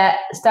 is that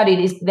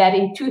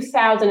in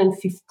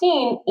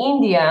 2015,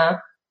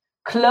 India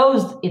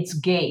closed its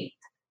gate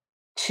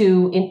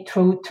to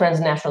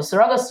transnational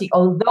surrogacy,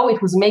 although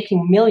it was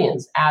making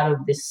millions out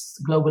of this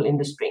global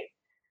industry.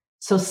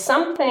 So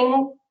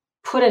something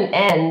put an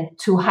end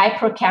to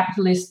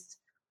hyper-capitalist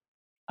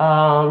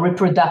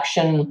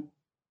reproduction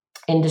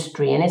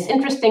industry. And it's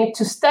interesting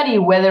to study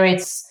whether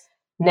it's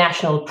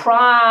national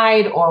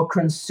pride or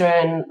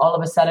concern, all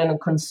of a sudden a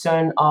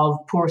concern of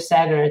poor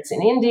surrogates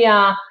in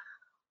India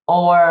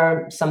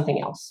or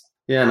something else.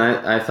 Yeah, and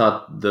I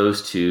thought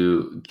those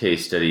two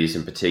case studies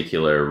in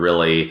particular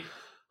really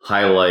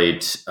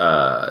highlight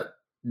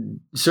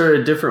sort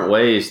of different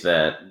ways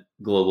that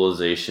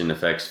globalization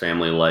affects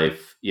family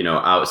life,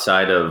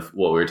 outside of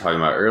what we were talking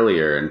about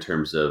earlier in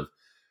terms of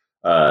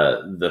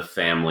the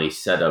family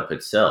setup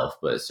itself,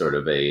 but sort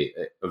of a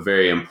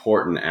very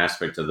important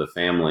aspect of the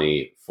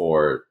family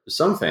for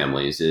some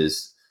families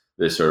is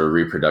this sort of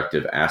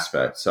reproductive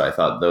aspect. So I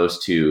thought those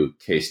two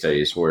case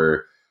studies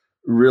were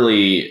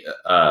really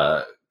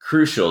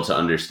crucial to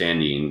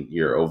understanding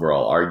your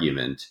overall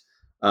argument.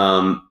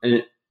 And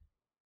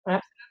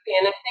Absolutely.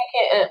 And I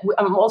think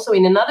I'm also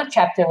in another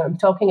chapter, I'm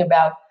talking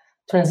about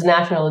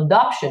transnational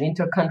adoption,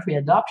 intercountry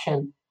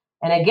adoption.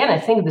 And again, I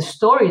think the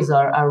stories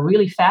are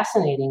really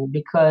fascinating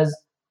because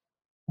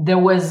there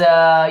was,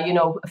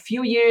 a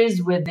few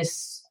years with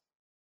this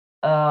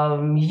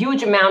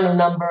huge amount of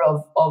number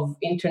of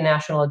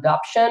international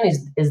adoption.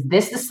 Is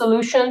this the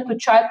solution to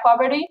child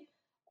poverty?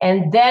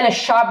 And then a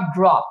sharp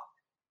drop.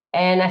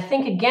 And I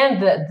think, again,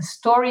 the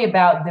story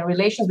about the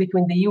relations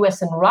between the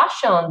US and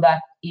Russia on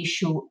that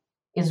issue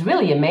is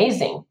really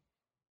amazing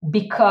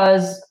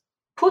because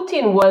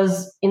Putin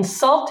was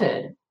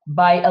insulted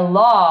by a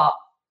law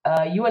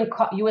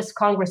US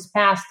Congress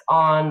passed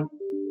on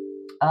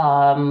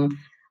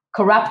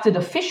corrupted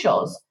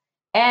officials,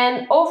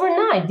 and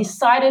overnight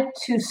decided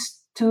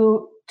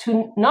to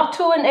not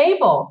to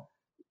enable,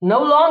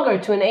 no longer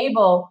to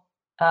enable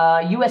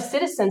US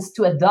citizens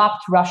to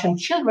adopt Russian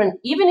children,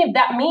 even if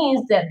that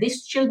means that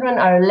these children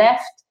are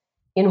left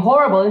in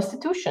horrible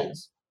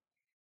institutions.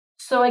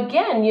 So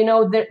again,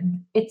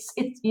 it's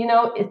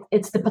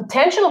the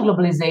potential of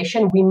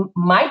globalization. We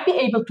might be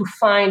able to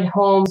find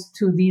homes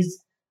to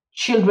these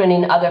children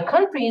in other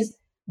countries,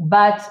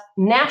 but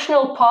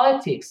national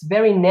politics,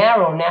 very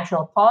narrow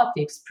national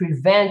politics,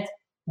 prevent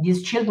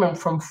these children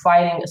from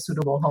finding a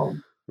suitable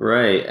home.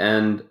 Right.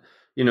 And,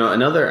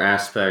 another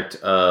aspect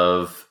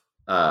of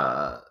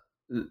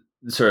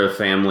sort of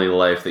family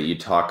life that you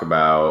talk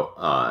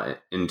about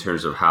in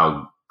terms of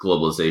how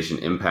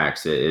globalization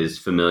impacts it is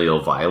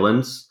familial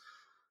violence.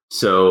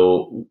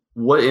 So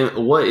what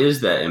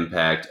is that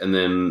impact? And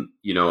then,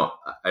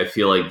 I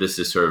feel like this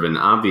is sort of an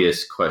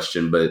obvious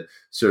question, but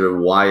sort of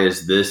why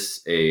is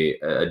this a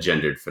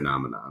gendered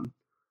phenomenon?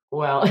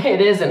 Well,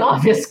 it is an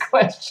obvious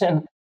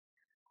question.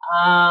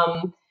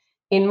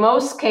 In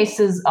most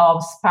cases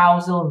of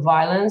spousal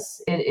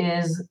violence, it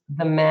is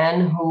the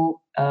man who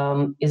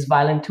is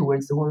violent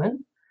towards the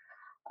woman.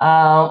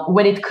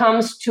 When it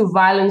comes to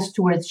violence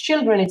towards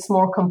children, it's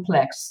more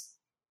complex.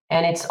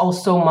 And it's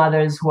also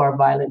mothers who are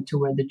violent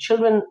toward the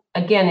children,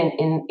 again,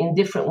 in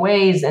different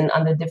ways and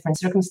under different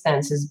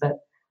circumstances, but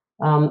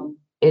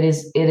it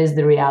is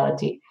the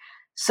reality.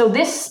 So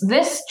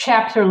this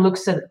chapter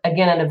looks at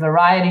a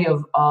variety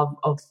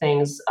of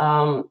things.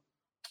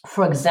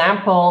 For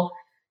example,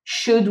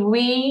 should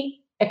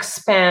we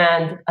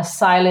expand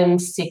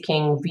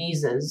asylum-seeking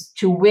visas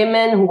to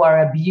women who are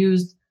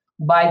abused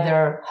by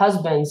their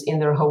husbands in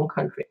their home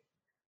country?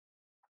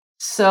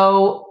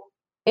 So,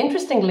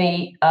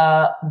 interestingly,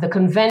 the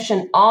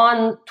Convention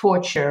on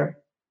Torture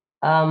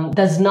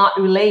does not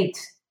relate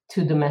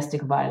to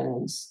domestic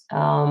violence.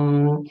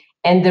 And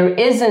there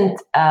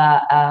isn't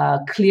a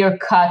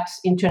clear-cut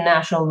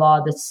international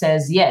law that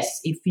says, yes,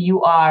 if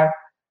you are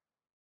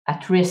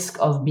at risk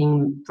of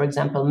being, for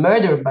example,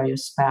 murdered by your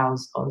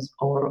spouse or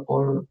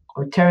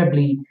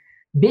terribly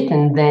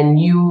bitten, then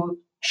you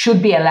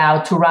should be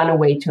allowed to run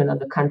away to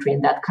another country,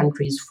 and that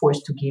country is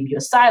forced to give you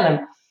asylum.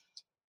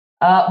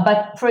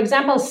 But, for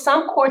example,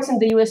 some courts in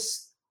the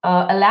US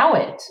allow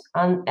it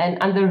and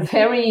under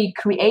very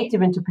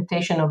creative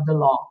interpretation of the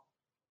law,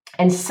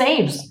 and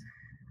save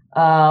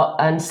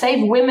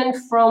women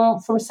from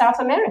South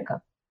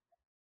America.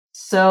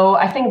 So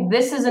I think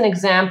this is an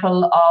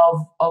example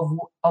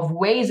of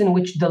ways in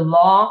which the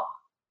law,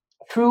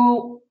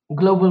 through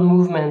global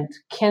movement,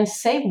 can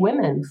save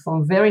women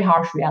from very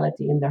harsh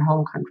reality in their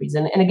home countries.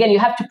 And again, you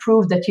have to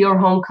prove that your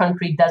home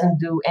country doesn't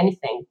do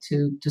anything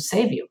to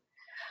save you.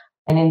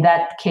 And in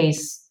that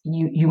case,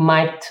 you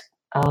might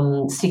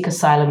seek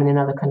asylum in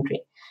another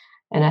country.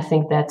 And I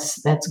think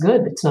that's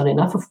good. It's not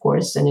enough, of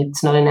course, and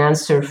it's not an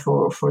answer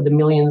for the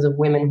millions of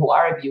women who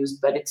are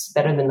abused, but it's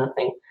better than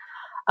nothing.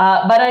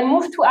 But I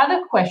move to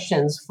other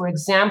questions. For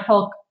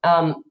example,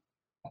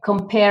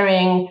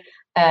 comparing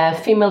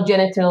female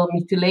genital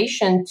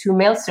mutilation to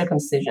male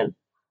circumcision.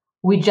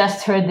 We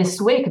just heard this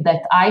week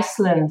that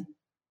Iceland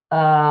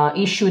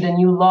issued a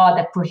new law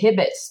that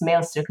prohibits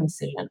male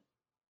circumcision.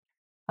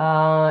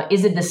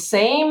 Is it the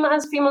same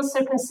as female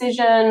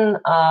circumcision?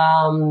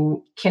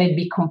 Can it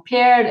be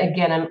compared?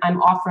 Again,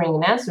 I'm offering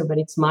an answer, but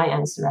it's my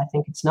answer. I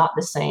think it's not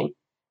the same.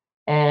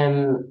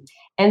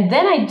 And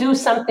then I do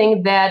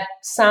something that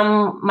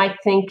some might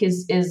think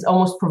is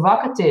almost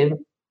provocative.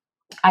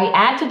 I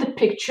add to the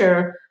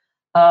picture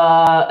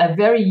a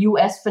very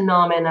U.S.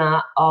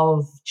 phenomena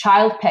of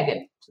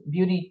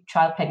beauty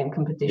child pageant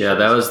competitions. Yeah,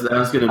 that was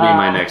going to be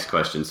my next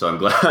question. So I'm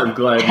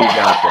glad you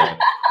got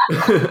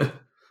that.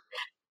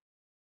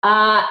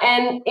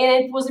 And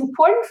it was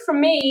important for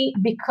me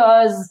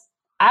because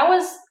I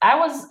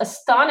was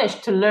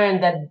astonished to learn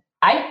that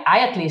I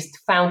at least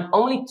found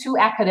only 2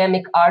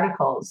 academic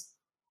articles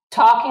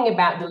talking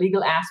about the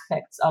legal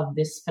aspects of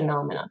this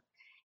phenomenon.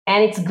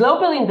 And it's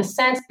global in the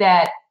sense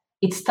that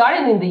it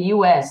started in the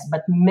US,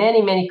 but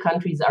many, many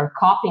countries are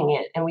copying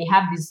it. And we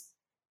have these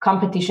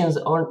competitions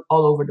all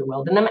over the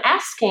world. And I'm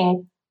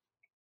asking,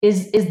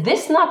 is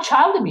this not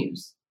child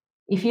abuse?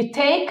 If you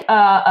take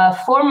a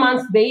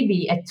 4-month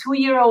baby, a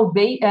 2-year-old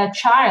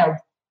child,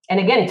 and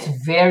again, it's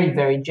very,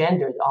 very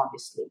gendered,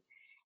 obviously.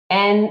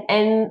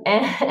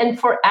 And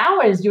for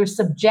hours, you're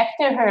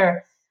subjecting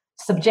her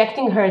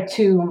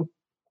to,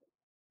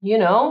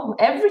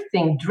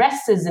 everything,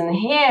 dresses and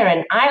hair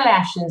and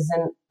eyelashes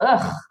and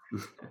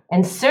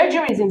and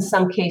surgeries in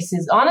some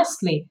cases,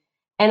 honestly.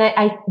 And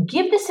I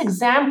give this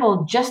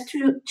example just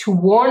to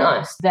warn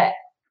us that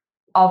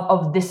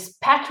of this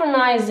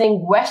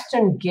patronizing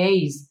Western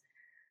gaze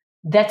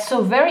that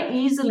so very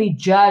easily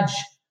judge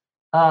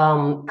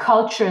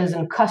cultures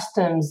and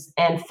customs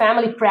and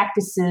family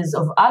practices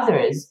of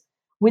others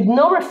with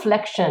no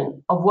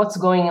reflection of what's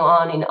going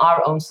on in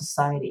our own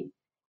society.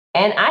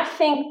 And I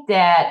think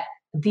that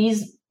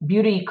these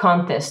beauty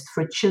contests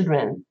for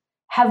children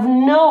have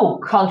no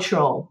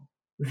cultural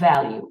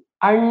value,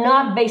 are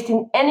not based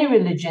in any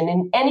religion,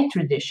 in any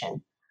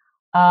tradition,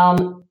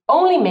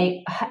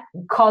 only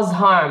cause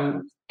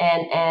harm.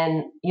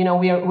 And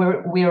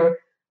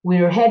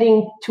we're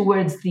heading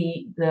towards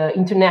the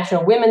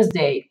International Women's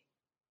Day,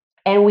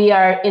 and we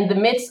are in the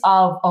midst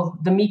of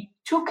the Me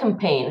Too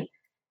campaign,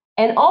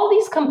 and all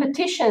these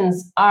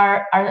competitions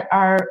are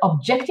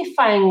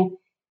objectifying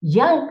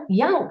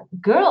young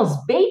girls,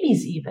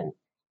 babies even,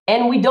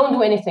 and we don't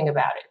do anything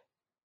about it.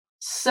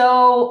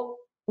 So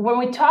when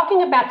we're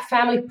talking about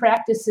family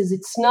practices,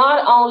 it's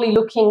not only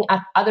looking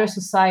at other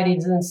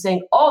societies and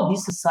saying, oh,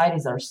 these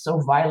societies are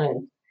so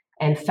violent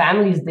and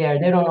families there,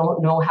 they don't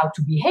know how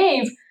to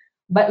behave,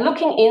 but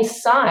looking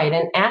inside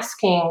and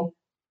asking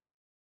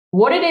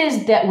what it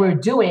is that we're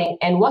doing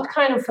and what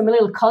kind of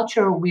familial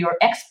culture we are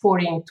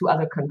exporting to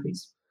other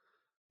countries.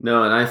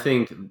 No, and I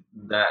think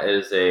that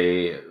is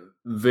a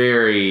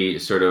very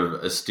sort of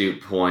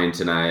astute point,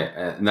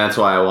 and that's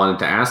why I wanted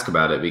to ask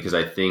about it, because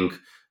I think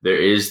there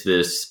is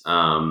this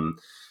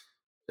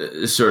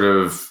sort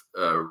of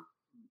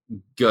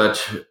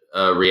gut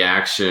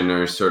reaction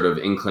or sort of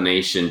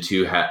inclination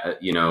to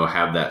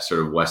have that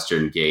sort of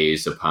Western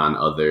gaze upon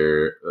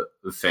other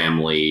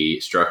family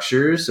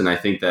structures, and I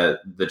think that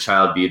the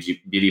child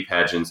beauty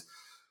pageants,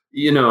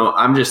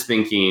 I'm just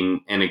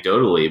thinking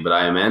anecdotally, but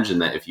I imagine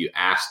that if you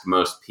asked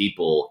most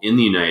people in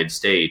the United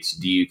States,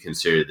 do you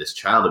consider this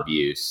child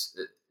abuse,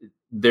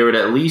 there would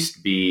at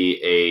least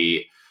be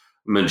a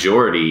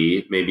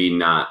majority, maybe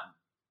not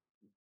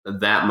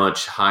that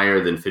much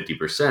higher than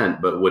 50%,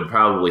 but would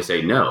probably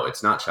say, no,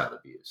 it's not child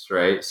abuse,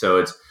 right?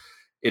 So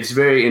it's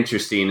very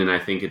interesting, and I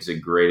think it's a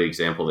great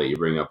example that you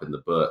bring up in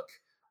the book.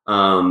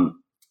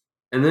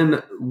 And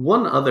then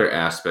one other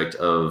aspect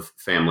of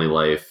family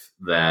life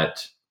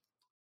that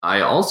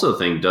I also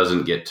think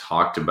doesn't get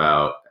talked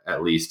about,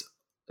 at least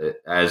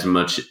as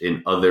much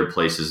in other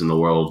places in the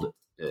world,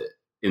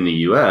 in the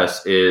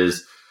US,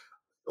 is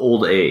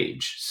old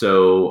age.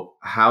 So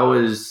how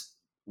is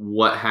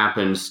what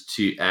happens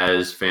to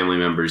as family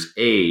members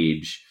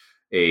age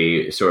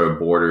a sort of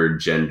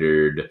bordered,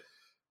 gendered,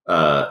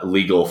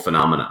 legal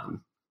phenomenon?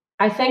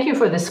 I thank you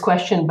for this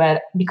question,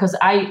 but because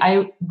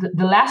the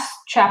last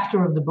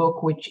chapter of the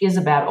book, which is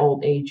about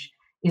old age,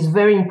 is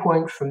very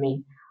important for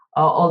me.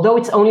 Although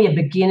it's only a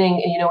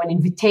beginning, an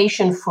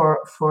invitation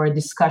for a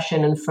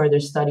discussion and further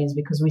studies,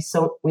 because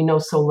we know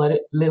so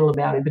little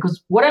about it.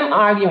 Because what I'm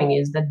arguing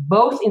is that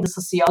both in the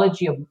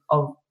sociology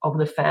of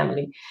the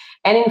family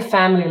and in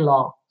family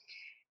law,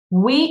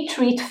 we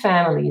treat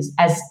families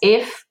as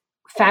if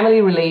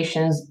family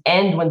relations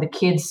end when the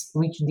kids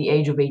reach the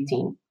age of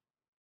 18.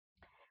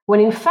 When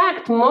in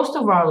fact, most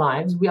of our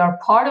lives, we are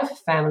part of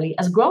family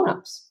as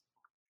grown-ups.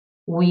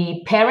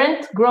 We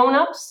parent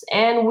grown-ups,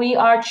 and we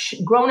are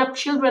grown-up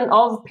children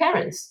of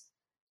parents.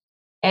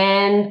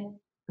 And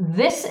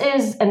this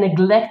is a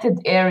neglected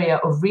area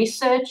of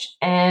research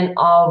and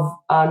of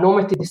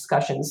normative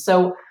discussion.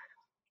 So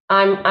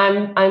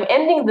I'm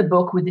ending the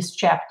book with this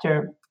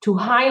chapter to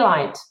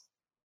highlight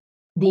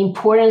the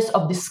importance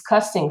of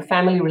discussing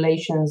family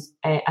relations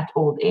at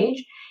old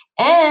age,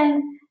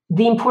 and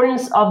the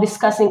importance of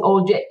discussing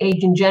old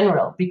age in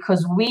general,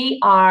 because we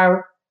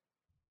are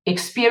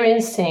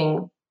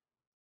experiencing,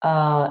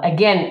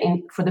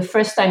 again, for the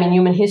first time in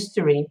human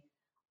history,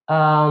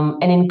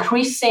 an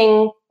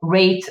increasing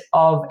rate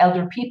of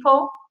elder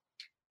people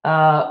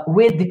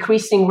with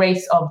decreasing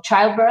rates of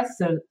childbirth.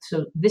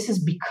 So this is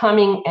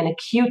becoming an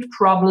acute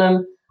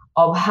problem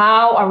of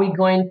how are we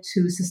going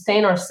to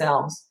sustain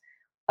ourselves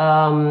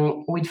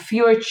with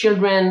fewer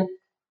children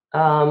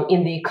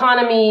in the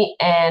economy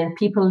and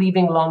people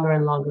living longer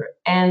and longer.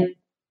 And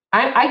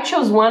I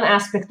chose one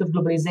aspect of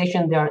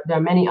globalization. There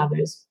are many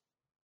others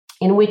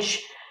in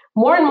which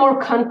more and more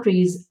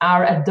countries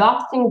are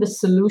adopting the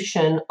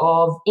solution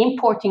of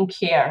importing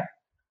care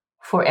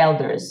for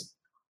elders.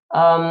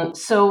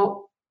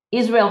 So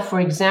Israel, for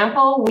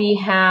example, we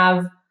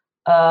have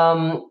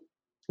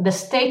the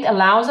state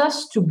allows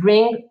us to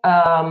bring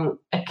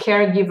a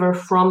caregiver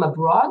from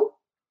abroad,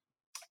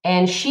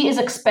 and she is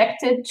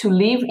expected to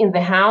live in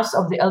the house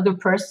of the elder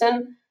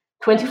person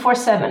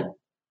 24/7.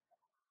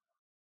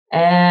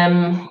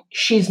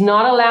 She's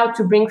not allowed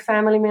to bring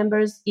family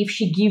members. If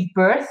she gives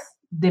birth,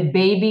 the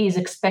baby is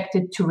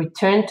expected to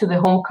return to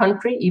the home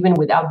country, even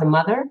without the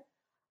mother.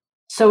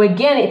 So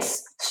again,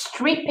 it's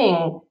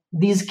stripping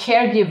these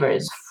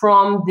caregivers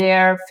from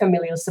their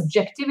familial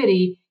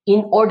subjectivity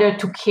in order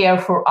to care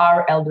for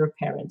our elder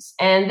parents.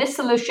 And this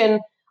solution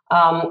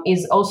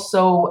is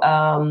also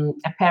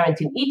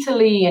apparent in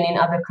Italy and in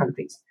other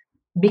countries.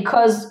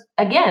 Because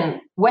again,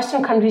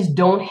 Western countries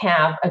don't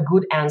have a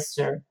good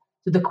answer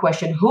to the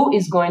question, who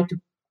is going to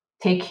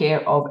take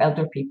care of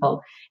elder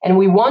people? And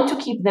we want to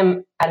keep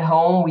them at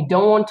home. We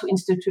don't want to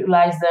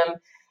institutionalize them.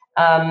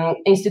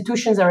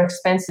 Institutions are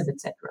expensive,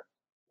 etc.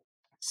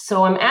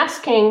 So I'm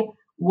asking,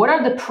 what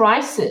are the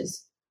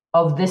prices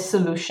of this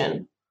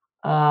solution?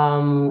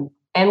 And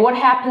what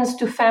happens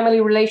to family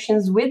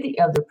relations with the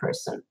elder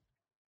person?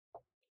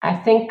 I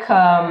think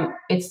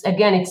it's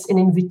an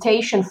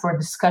invitation for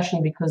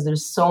discussion because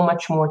there's so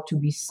much more to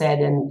be said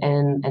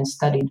and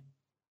studied.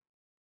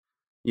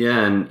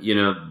 Yeah, and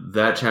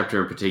that chapter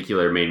in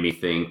particular made me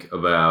think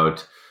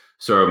about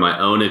sort of my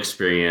own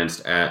experience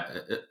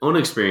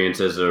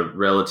as a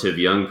relative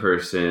young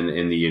person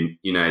in the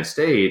United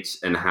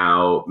States, and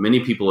how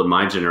many people in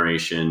my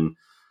generation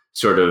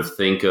sort of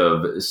think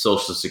of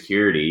Social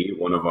Security,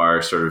 one of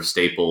our sort of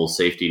staple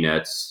safety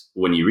nets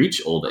when you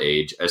reach old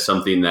age, as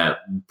something that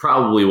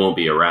probably won't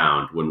be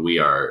around when we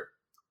are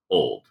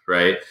old,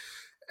 right?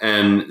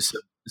 And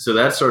so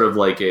that's sort of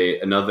like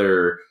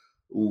another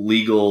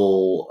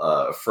legal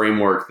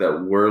framework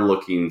that we're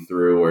looking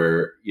through,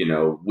 where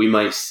we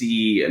might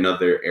see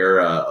another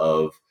era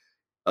of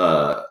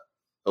a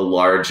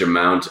large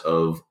amount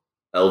of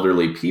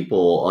elderly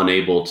people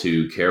unable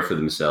to care for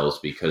themselves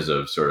because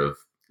of sort of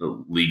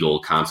legal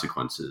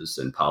consequences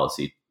and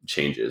policy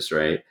changes,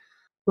 right?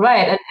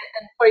 Right. And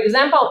for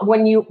example,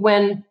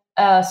 when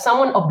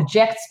someone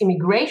objects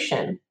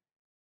immigration,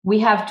 we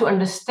have to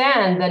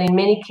understand that in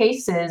many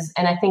cases,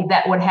 and I think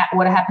that what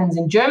happens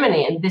in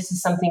Germany, and this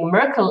is something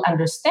Merkel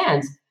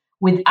understands,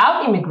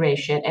 without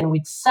immigration and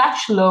with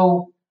such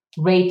low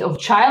rate of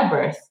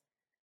childbirth,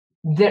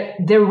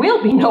 there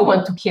will be no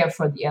one to care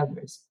for the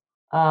elders.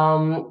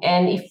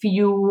 And if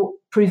you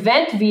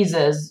prevent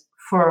visas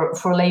for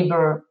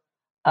labor,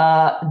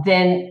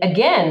 then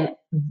again,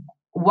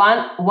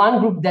 one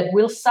group that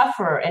will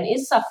suffer and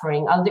is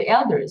suffering are the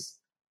elders.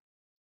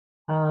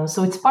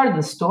 So it's part of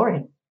the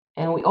story.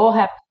 And we all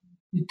have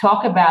to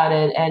talk about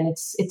it, and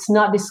it's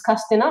not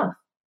discussed enough.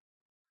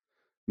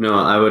 No,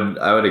 I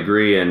would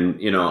agree. And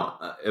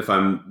if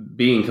I'm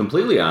being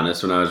completely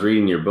honest, when I was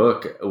reading your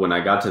book, when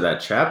I got to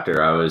that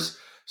chapter, I was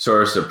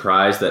sort of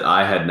surprised that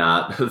I had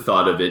not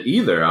thought of it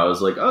either. I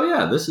was like, oh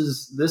yeah, this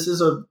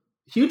is a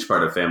huge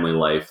part of family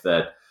life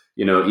that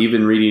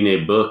even reading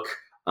a book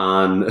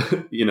on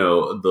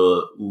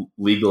the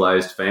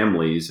legalized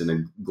families in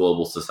a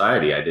global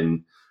society,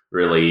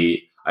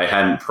 I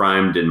hadn't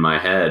primed in my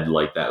head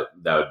like that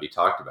would be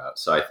talked about.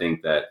 So I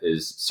think that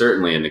is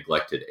certainly a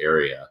neglected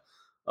area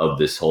of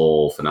this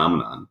whole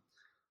phenomenon.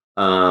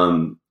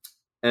 And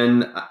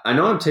I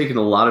know I'm taking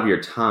a lot of your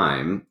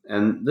time,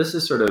 and this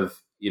is sort of,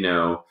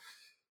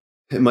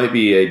 it might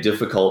be a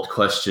difficult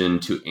question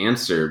to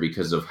answer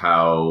because of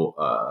how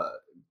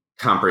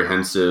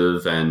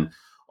comprehensive and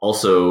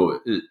also,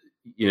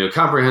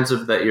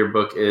 comprehensive that your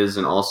book is,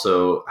 and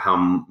also how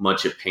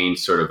much it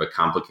paints sort of a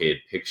complicated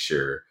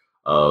picture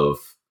of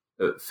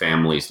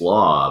family's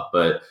law.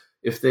 But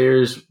if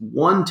there's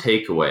one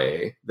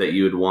takeaway that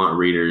you would want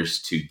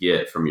readers to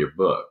get from your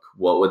book,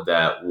 what would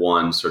that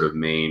one sort of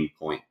main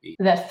point be?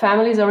 That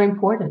families are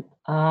important.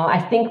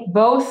 I think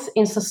both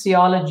in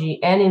sociology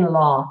and in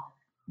law,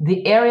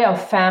 the area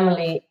of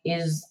family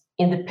is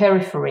in the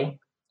periphery.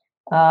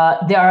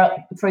 There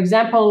are, for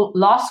example,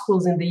 law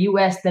schools in the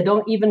US that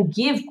don't even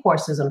give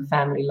courses on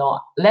family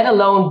law, let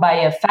alone by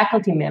a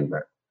faculty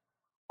member.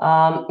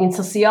 In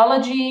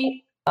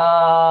sociology,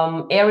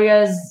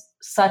 areas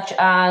such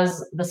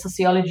as the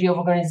sociology of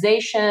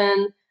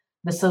organization,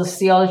 the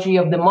sociology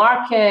of the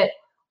market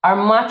are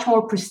much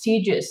more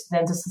prestigious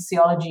than the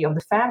sociology of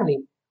the family.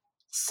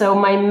 So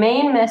my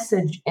main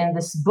message in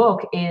this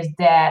book is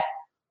that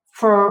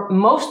for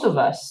most of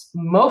us,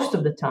 most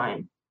of the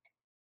time,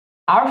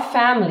 our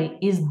family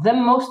is the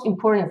most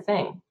important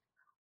thing.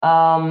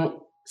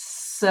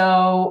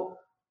 So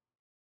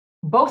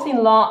both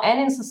in law and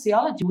in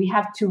sociology, we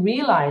have to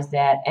realize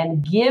that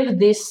and give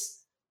this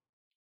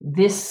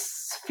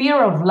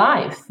sphere of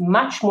life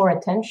much more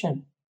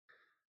attention.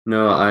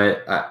 No,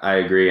 I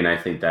agree. And I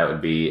think that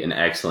would be an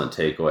excellent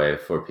takeaway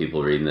for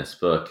people reading this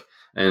book.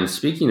 And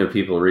speaking of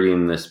people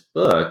reading this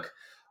book,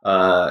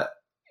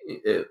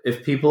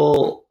 if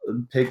people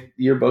pick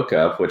your book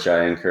up, which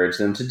I encourage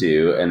them to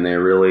do, and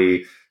they're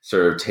really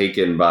sort of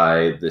taken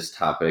by this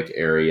topic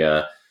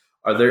area,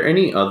 are there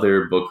any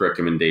other book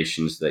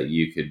recommendations that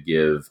you could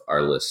give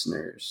our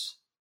listeners?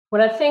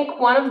 Well, I think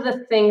one of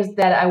the things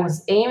that I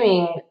was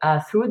aiming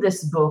through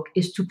this book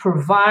is to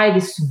provide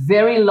this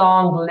very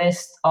long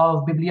list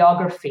of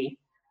bibliography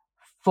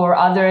for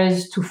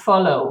others to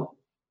follow.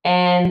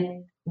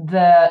 And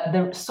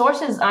the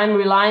sources I'm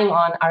relying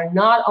on are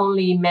not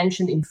only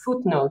mentioned in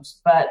footnotes,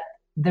 but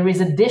there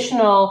is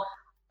additional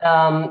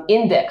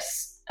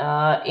index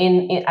at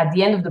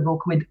the end of the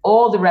book with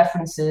all the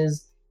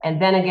references,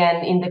 and then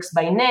again indexed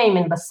by name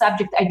and by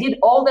subject. I did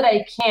all that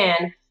I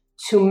can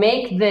to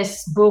make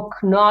this book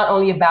not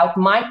only about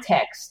my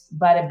text,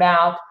 but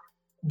about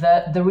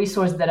the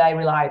resource that I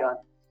relied on.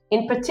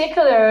 In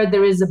particular,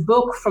 there is a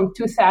book from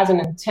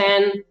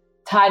 2010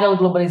 titled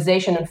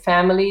Globalization and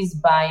Families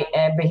by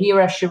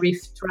Bahira Sharif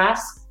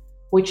Trask,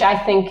 which I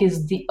think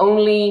is the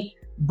only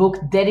book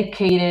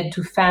dedicated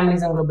to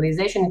families and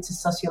globalization. It's a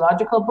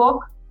sociological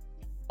book.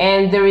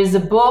 And there is a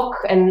book,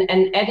 an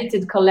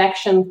edited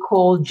collection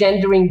called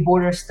Gendering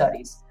Border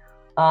Studies,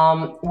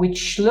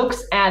 which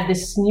looks at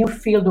this new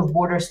field of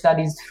border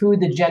studies through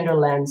the gender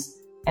lens,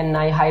 and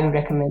I highly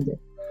recommend it.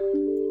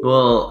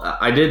 Well,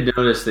 I did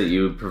notice that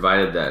you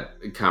provided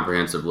that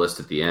comprehensive list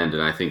at the end,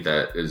 and I think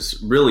that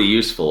is really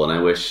useful, and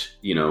I wish,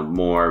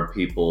 more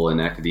people in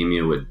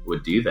academia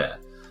would do that.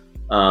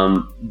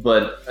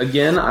 But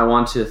again, I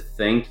want to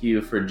thank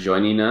you for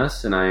joining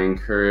us, and I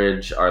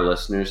encourage our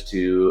listeners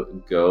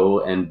to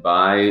go and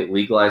buy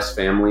Legalized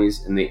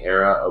Families in the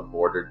Era of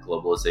Bordered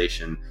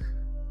Globalization.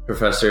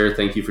 Professor,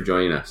 thank you for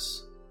joining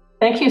us.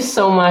 Thank you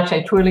so much.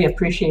 I truly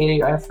appreciate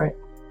your effort.